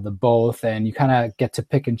the both, and you kind of get to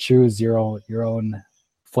pick and choose your own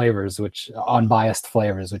flavors, which unbiased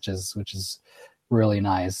flavors, which is really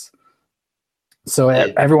nice. So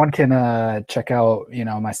everyone can check out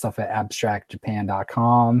my stuff at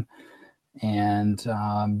abstractjapan.com. And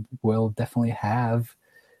we'll definitely have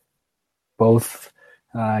both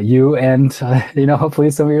you and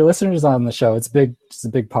hopefully some of your listeners on the show. It's a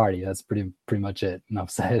big party. That's pretty much it.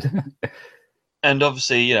 Enough said. And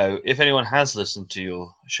obviously, if anyone has listened to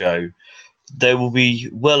your show, they will be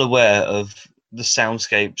well aware of the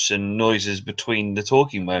soundscapes and noises between the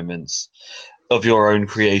talking moments of your own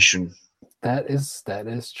creation. That is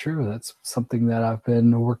true. That's something that I've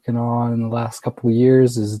been working on in the last couple of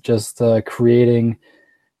years, is just creating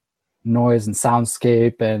noise and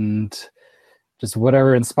soundscape and just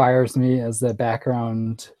whatever inspires me as the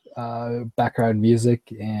background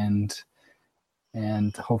music, and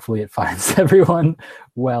hopefully it finds everyone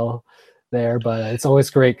well there. But it's always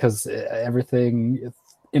great because everything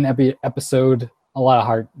in every episode, a lot of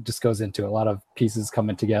heart just goes into it. A lot of pieces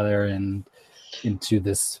coming together and into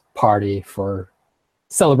this party for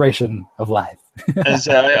celebration of life. As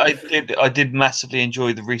I did massively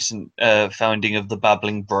enjoy the recent founding of the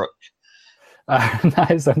Babbling Brook.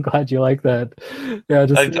 Nice. I'm glad you like that. Yeah,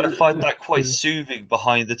 I find that quite soothing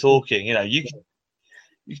behind the talking. You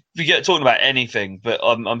get talking about anything, but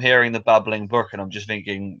I'm hearing the Babbling Brook, and I'm just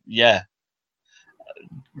thinking, yeah,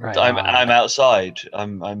 right. I'm outside.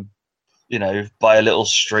 I'm by a little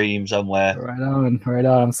stream somewhere. Right on.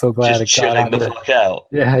 I'm so glad just chilling the fuck out.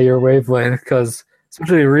 Yeah, your wavelength, because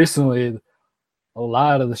especially recently, a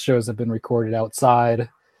lot of the shows have been recorded outside,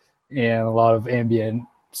 and a lot of ambient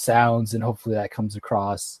sounds, and hopefully that comes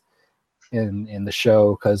across in the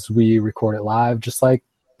show, because we record it live, just like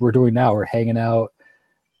we're doing now. We're hanging out,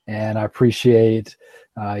 and I appreciate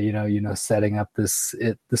setting up this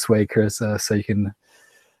way, Chris, so we can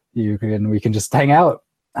just hang out.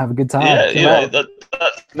 Have a good time. Yeah,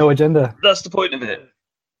 no agenda. That's the point of it.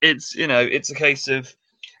 It's it's a case of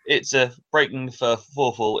it's a breaking for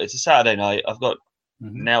fourfall. It's a Saturday night. I've got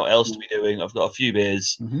now else to be doing. I've got a few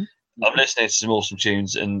beers. Mm-hmm. I'm listening to some awesome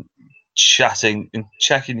tunes and chatting and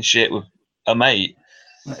checking shit with a mate.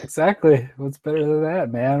 Exactly. What's better than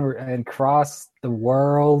that, man? And cross the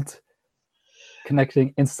world,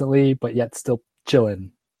 connecting instantly, but yet still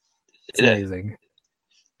chilling. It's amazing.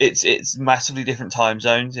 It's massively different time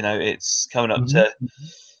zones. It's coming up to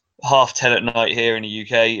 10:30 at night here in the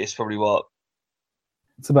UK. It's probably what?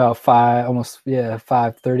 It's about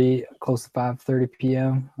 5:30, close to 5:30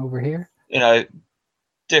 p.m. over here.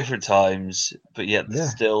 Different times, but yet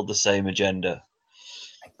still the same agenda.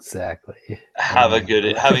 Exactly. Having a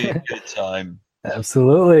good time.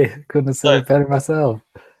 Absolutely. Couldn't have said it better myself.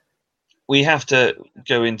 We have to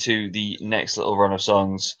go into the next little run of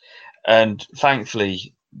songs, and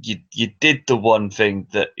thankfully you did the one thing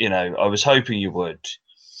that I was hoping you would.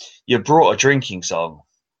 you brought a drinking song.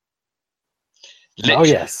 Oh Literally.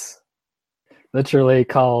 yes, literally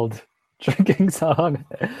called drinking song.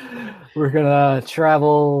 We're gonna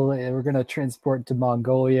travel. We're gonna transport to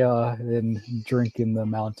Mongolia and drink in the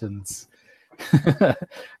mountains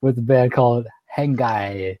with a band called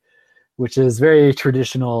Hengai, which is very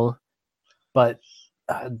traditional. But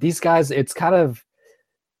these guys, it's kind of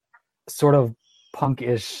sort of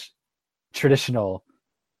punk-ish traditional.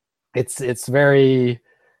 It's very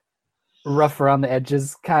rough around the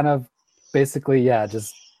edges, kind of. Basically, yeah,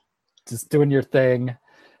 just doing your thing.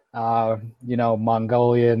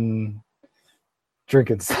 Mongolian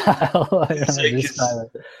drinking style.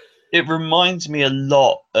 It reminds me a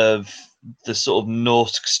lot of the sort of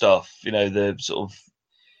Norsk stuff, the sort of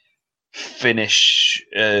Finnish,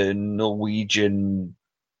 Norwegian,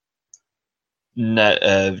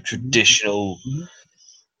 traditional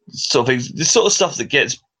sort of things, the sort of stuff that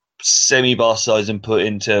gets semi-bastardized and put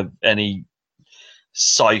into any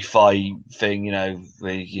sci-fi thing,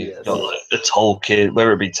 where you've got like the Tolkien,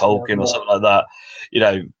 whether it be Tolkien or something like that,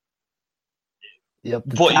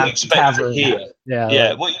 what you expect to hear.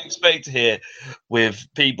 What you expect to hear with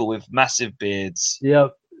people with massive beards.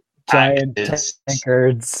 Yep. Giant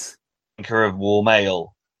tankards. Anchor of warm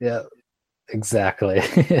ale. Yeah, exactly.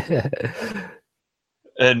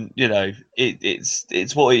 And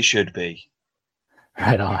it's what it should be.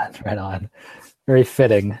 Right on. Very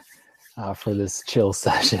fitting for this chill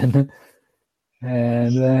session.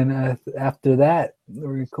 And then after that,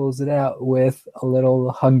 we're gonna close it out with a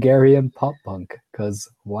little Hungarian pop punk, because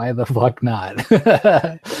why the fuck not?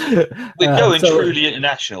 We're going truly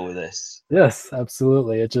international with this. Yes,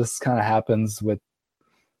 absolutely. It just kind of happens with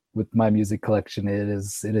my music collection.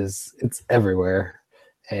 It's everywhere,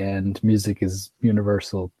 and music is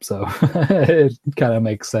universal, so it kind of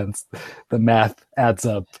makes sense. The math adds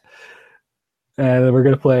up. And then we're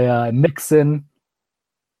gonna play Nixon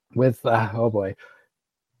with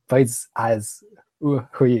Fights as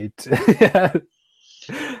Huit.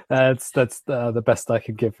 That's the best I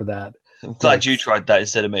could give for that. I'm glad you tried that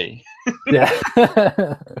instead of me. Yeah.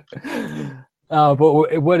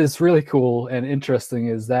 But what is really cool and interesting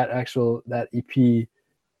is that EP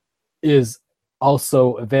is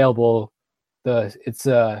also available. It's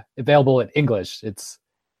available in English. It's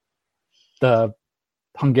the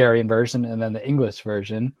Hungarian version and then the English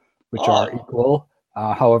version, which are equal.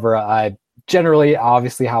 However,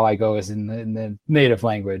 obviously how I go is in the native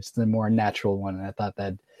language, the more natural one, and I thought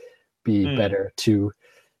that'd be better to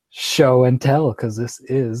show and tell, because this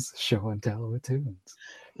is show and tell with tunes.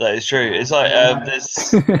 That is true. It's like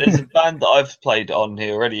there's a band that I've played on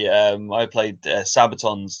here already. I played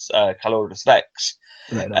Sabaton's Calorus Vex,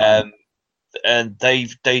 and they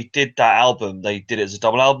did that album. They did it as a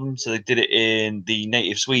double album, so they did it in the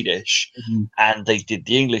native Swedish, and they did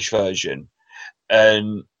the English version.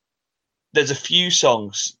 And there's a few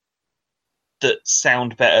songs that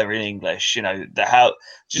sound better in English. How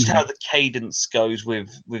the cadence goes with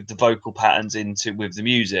the vocal patterns with the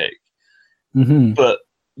music. But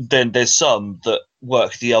then there's some that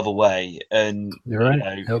work the other way, and you're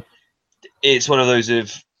right. It's one of those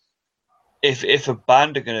of if a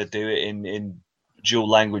band are going to do it in dual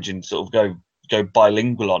language and sort of go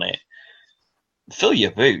bilingual on it, fill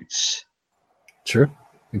your boots. Sure,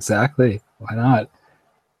 exactly. Why not?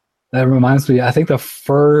 That reminds me, I think the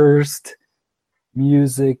first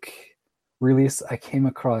music release I came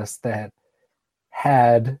across that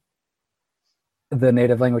had the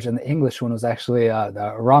native language, and the English one was actually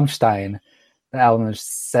the Rammstein. The album is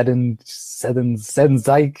Sedenzeig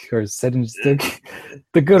or Sedenzeig,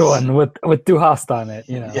 the good one with Du Hast on it.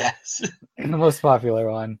 Yes, the most popular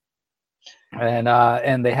one.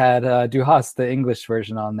 And they had Du Hast, the English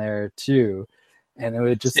version, on there too. And it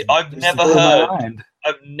would just I've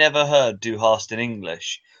never heard Du Hast in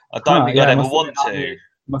English. I don't think I'd ever want to.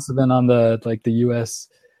 Must have been on the US.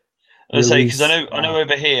 I say, because I know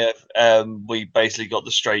over here we basically got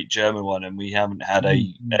the straight German one, and we haven't had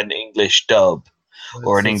an English dub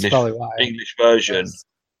or an English version.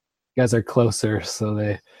 You guys are closer, so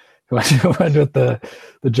they went with the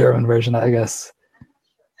German version, I guess.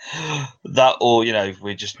 That, or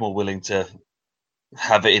we're just more willing to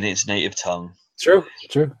have it in its native tongue. True.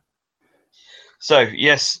 So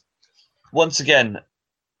yes, once again,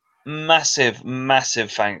 massive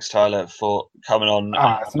thanks, Tyler, for coming on.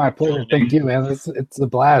 It's my pleasure. Thank you, man. It's a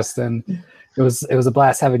blast, and it was a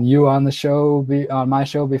blast having you on the show, on my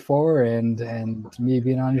show before, and me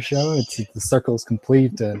being on your show. The circle is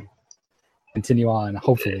complete, and continue on,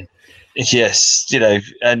 hopefully. Yes,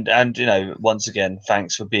 and once again,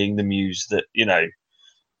 thanks for being the muse that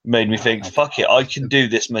made me think, fuck it, I can do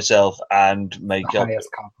this myself and make up.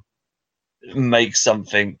 make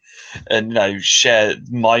something and share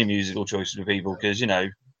my musical choices with people because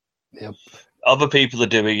Yep. other people are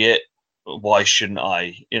doing it. Why shouldn't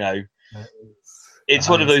I? It's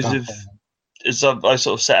one of those of as I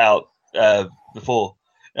sort of set out before.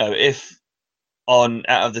 If out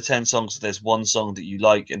of the 10 songs, there's one song that you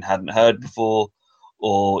like and hadn't heard before,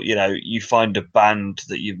 or you find a band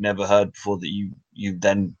that you've never heard before that you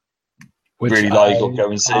then Which really like or go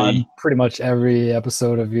and see. On pretty much every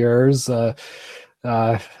episode of yours, I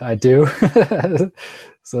do.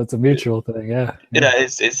 So it's a mutual thing, yeah.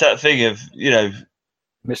 It's that thing of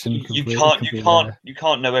mission. you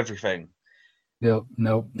can't know everything.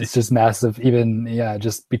 No, it's just massive. Even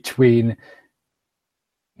just between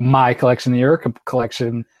my collection and your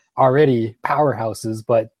collection, already powerhouses,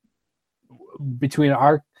 but between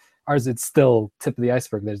ours, it's still tip of the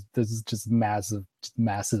iceberg. There's just massive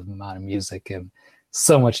amount of music and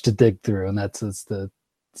so much to dig through, and it's the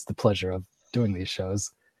pleasure of doing these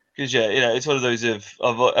shows. Because it's one of those of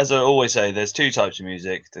as I always say, there's two types of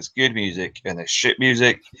music. There's good music and there's shit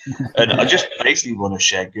music, and I just basically want to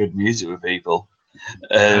share good music with people,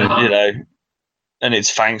 and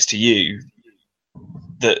it's thanks to you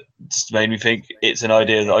that made me think it's an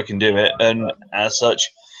idea that I can do it, and as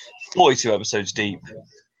such, 42 episodes deep.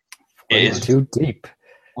 It is too deep.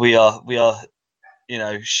 We are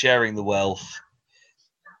sharing the wealth.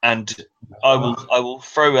 And I will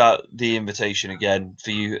throw out the invitation again for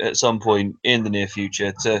you at some point in the near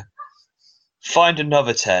future to find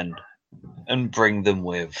another 10 and bring them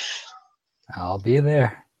with. I'll be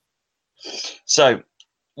there. So,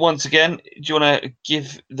 once again, do you want to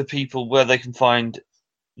give the people where they can find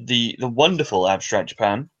the wonderful Abstract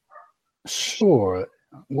Japan? Sure.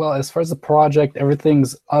 Well, as far as the project,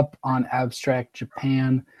 everything's up on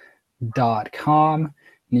abstractjapan.com.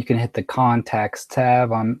 And you can hit the contacts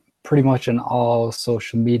tab. I'm pretty much in all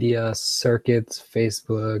social media circuits,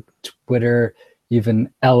 Facebook, Twitter, even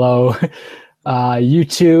LO,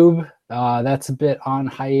 YouTube. That's a bit on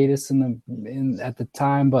hiatus at the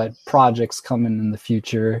time, but projects coming in the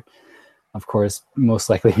future. Of course, most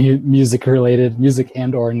likely music related, music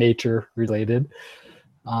and or nature related.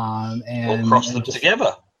 And we'll cross them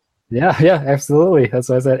together. Yeah, absolutely. That's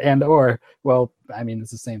what I said. And or, well, I mean,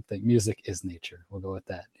 it's the same thing. Music is nature. We'll go with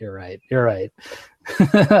that. You're right.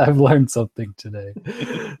 I've learned something today.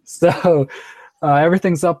 So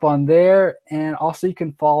everything's up on there. And also you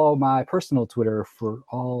can follow my personal Twitter for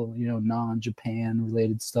all, non-Japan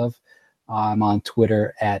related stuff. I'm on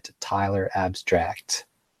Twitter at Tyler Abstract.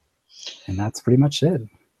 And that's pretty much it.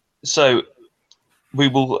 So we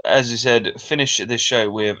will, as you said, finish this show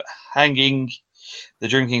with Hanging, the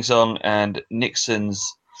drinking song, and Nixon's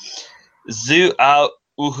Zu Au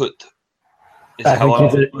Uhut. I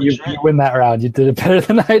think you win that round. You did it better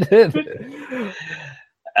than I did.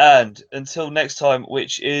 And until next time,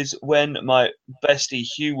 which is when my bestie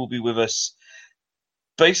Hugh will be with us,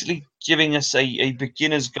 basically giving us a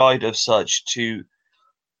beginner's guide of such to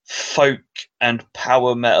folk and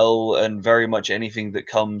power metal and very much anything that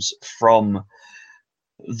comes from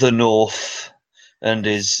the north and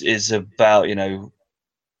is about,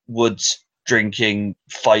 woods, drinking,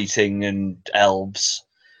 fighting, and elves.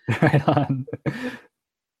 Right on.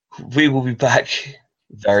 We will be back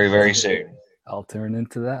very, very soon. I'll turn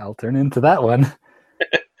into that one.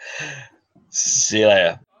 See you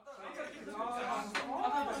later.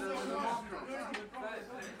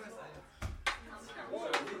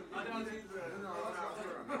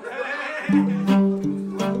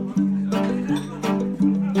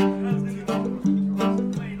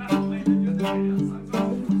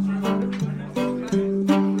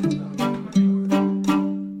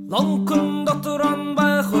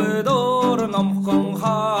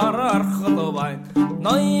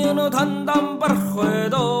 Tandan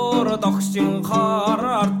barkhedor dokshin khar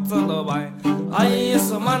artlobai ayis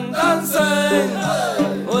mandan sen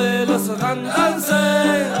oelos gandan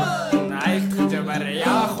sen naik jabar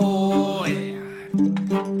ya khoy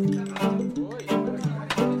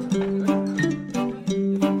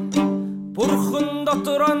burkhunda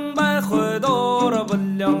turan barkhedor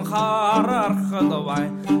bilyan khar artlobai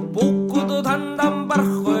bukudu tandan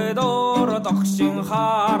barkhedor dokshin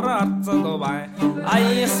khar artlobai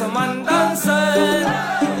ayis mandan sen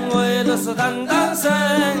oelos gandan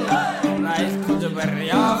sen naik jabar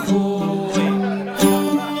ya khoy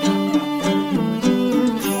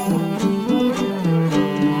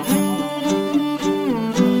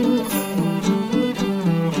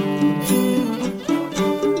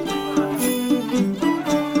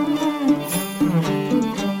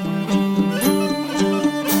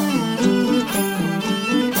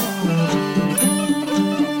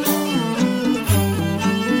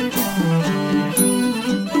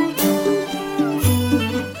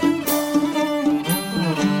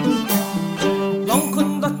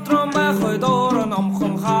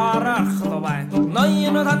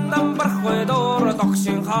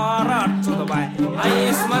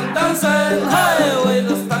dansen, hey, we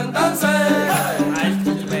the stand dansen.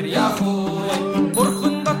 Allt ver jag hoj.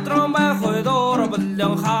 Burkhun datro ma hoj dor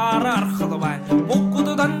billan harar khadban.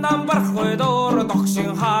 Bukud dandan bar hoj dor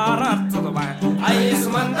dokshin harar khadban. Ais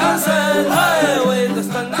man dansen, hey, we the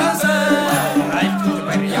stand dansen. Allt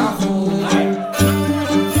ver jag hoj.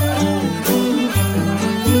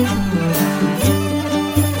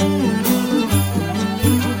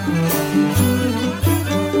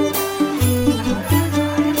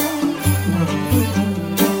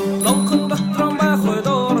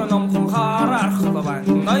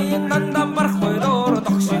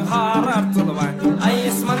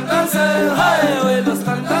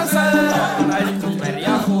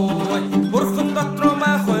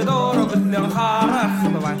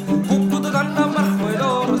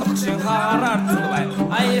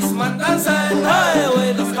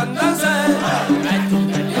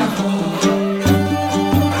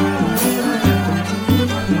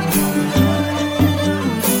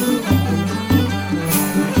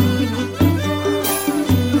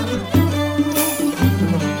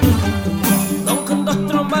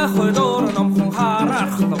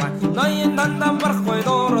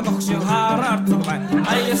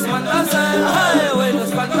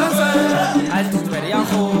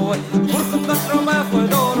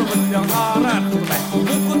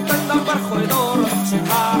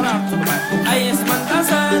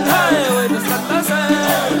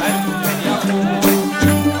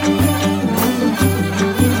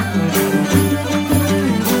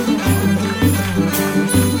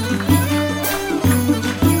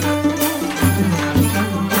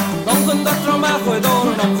 Don't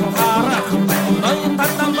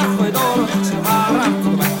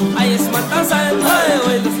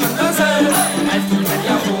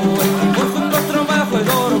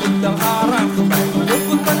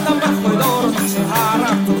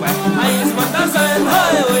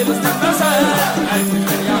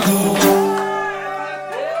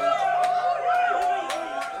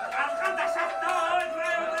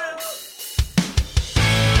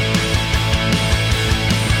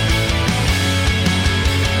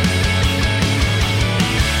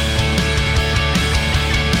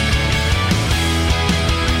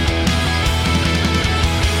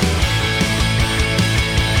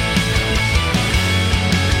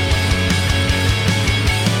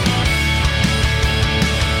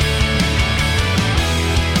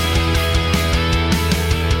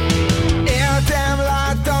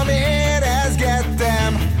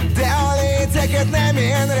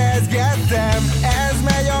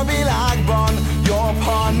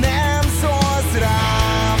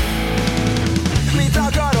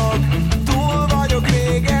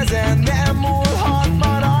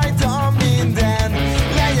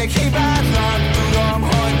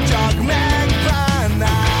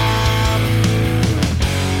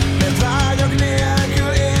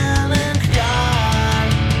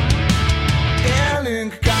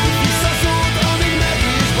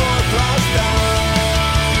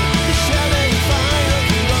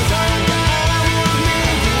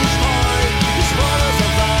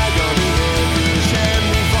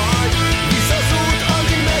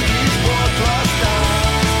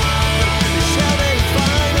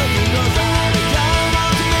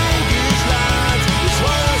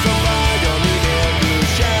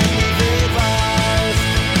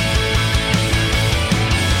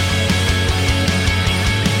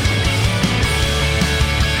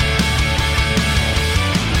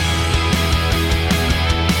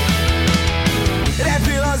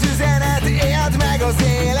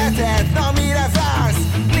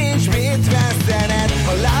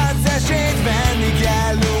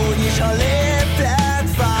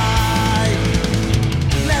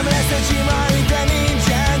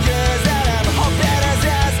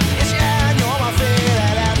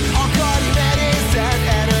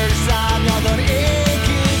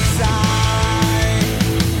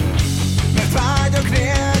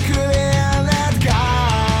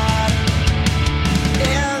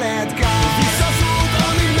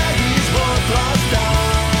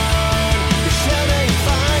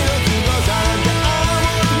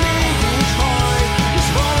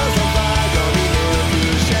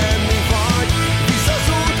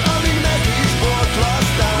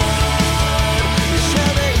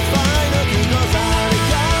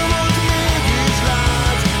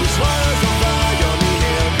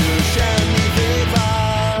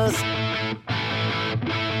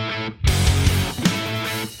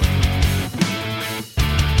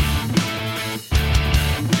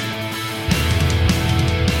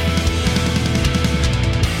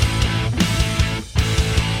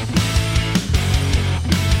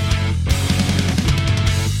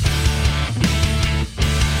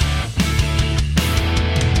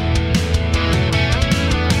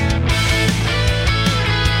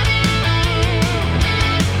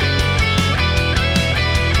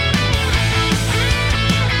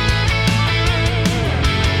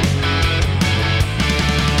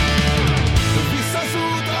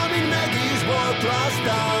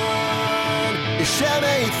aztán, és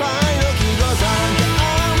semmelyik fájnak igazán, de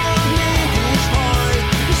álmod mégis hajt,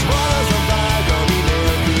 és van az a vágy, ami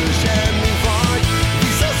nélkül semmi vagy,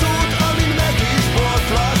 visz az út, amin meg is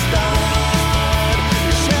botlasztál,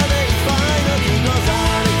 és semmelyik fájnak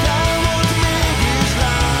igazán, egy álmod mégis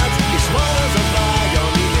látsz, és van az a vágy,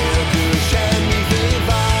 ami nélkül semmivé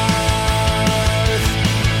válsz.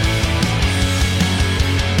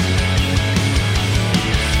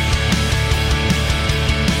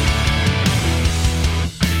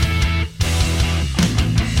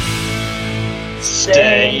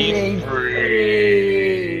 Stay free.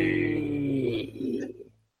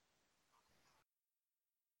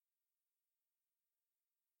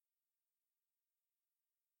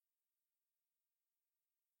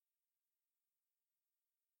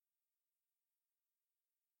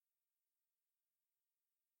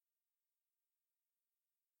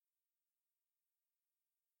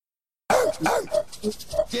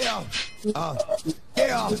 Yeah, yeah,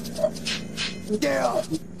 yeah,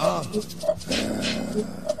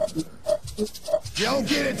 You don't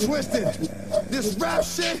get it twisted. This rap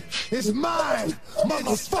shit is mine,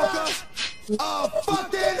 motherfucker.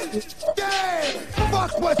 Fucking game.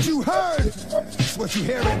 Fuck what you heard. It's what you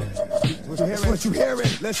hearing. It's what you hearing.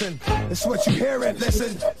 Listen. It's what you hearing.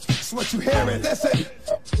 Listen. It's what you hearing. Listen.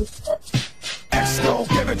 X gon'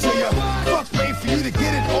 give it to you. Fuck, wait for you to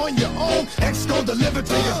get it on your own. X gon' deliver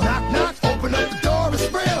to you. Knock, knock, open up the door, it's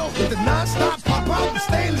real. With the non-stop pop out the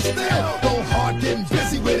stainless steel. Go hard, getting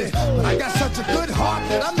busy with it. But I got such a good heart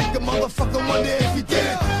that I make a motherfucker wonder if he did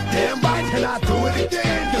it. Damn right, can I do it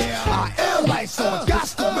again? Yeah, I am like, so I got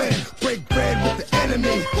to win. Break bread with the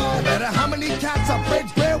enemy. No matter how many cats I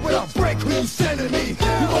break bread with, I'll break who you sending me.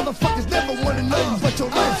 You motherfuckers never wanna know you, but your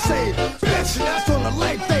life saved. Bitch, and that's on the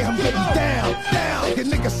life day, I'm getting down. Like a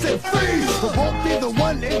nigga said freeze, but won't be the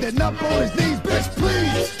one ending up on his knees, bitch,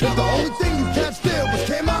 please. Cause the only thing you can't steal was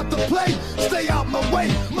came out to play. Stay out my way,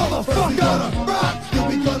 motherfucker. We gonna rock, then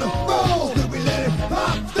we gonna roll, then we let it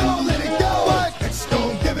pop, don't let it go. X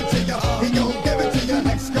gon' give it to ya, he gon' give it to ya.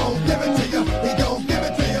 X gon' give it to ya, he gon' give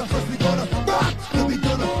it to ya. First we gonna rock, then we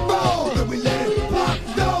gonna roll, then we let it pop,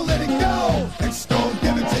 don't let it go. X gon'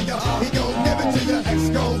 give it to ya, he gon' give it to ya. X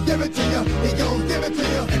gon' give it to ya, he gon' give it to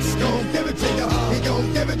ya. X gon' give it to ya. He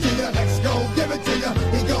gon' give it to you, X gon' give it to you.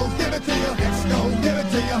 He gon' give it to you, X gon' give it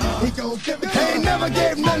to you. He gon' give it to you. He ain't never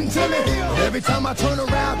gave nothing to me. Every time I turn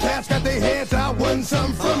around, cats got their hands out, wanting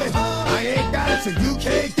something from it. I ain't got it, so you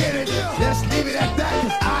can't get it. Just leave it at that,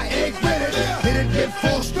 cause I ain't with it. Hit it with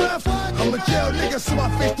full strength. I'm a jail nigga, so I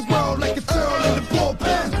face the world like a girl in the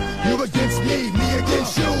bullpen. You against me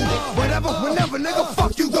against you. Whatever, whenever, nigga,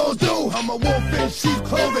 fuck you gon' do. I'm a wolf in sheep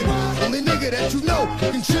clothing. Only nigga that you know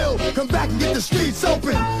who can chill. Come back and get the streets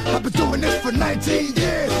open. I've been doing this for 19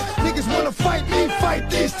 years. Niggas wanna fight me, fight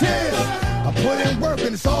these tears. I put in work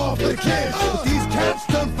and it's all for the kids. But these cats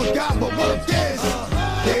done forgot what work is.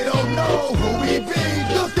 They don't know who we be.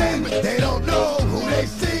 Looking, but they don't know who they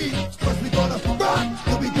see. First we gonna rock,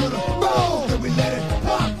 then we gonna roll, then we let it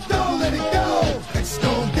pop, don't let it go. X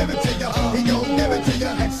gon' give it to ya, he gon' give it to ya.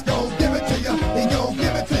 X gon' give it to ya, he gon'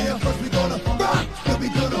 give it to ya. First we gonna rock, then we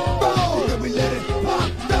gonna roll, then we let it pop,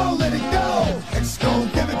 don't let it go. X gon'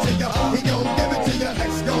 give it to ya, he gon' give it to ya.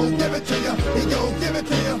 X gon' give it to ya, he gon' give it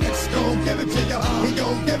to ya. X gon' give it to ya, he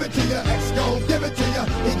gon' give it to ya. X gon' give it to ya,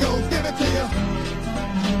 he gon' give it to ya.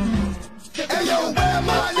 Hey yo, where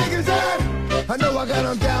my niggas at? I know I got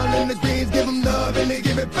them down in the greens, give them love and they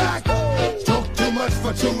give it back. Talk too much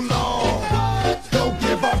for too long. Don't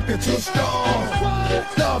give up, you're too strong.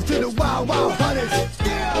 Love to the wild, wild hunters.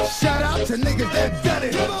 Shout out to niggas that done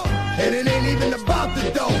it. And it ain't even about the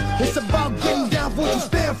dough. It's about getting down for what you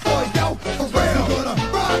stand for, yo. For real. We gonna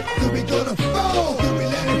rock, then we gonna roll, then we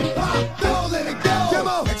let it pop, don't let it go. Come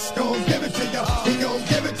on. X gon' give it to ya, he gon'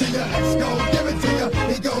 give it to ya. X gon'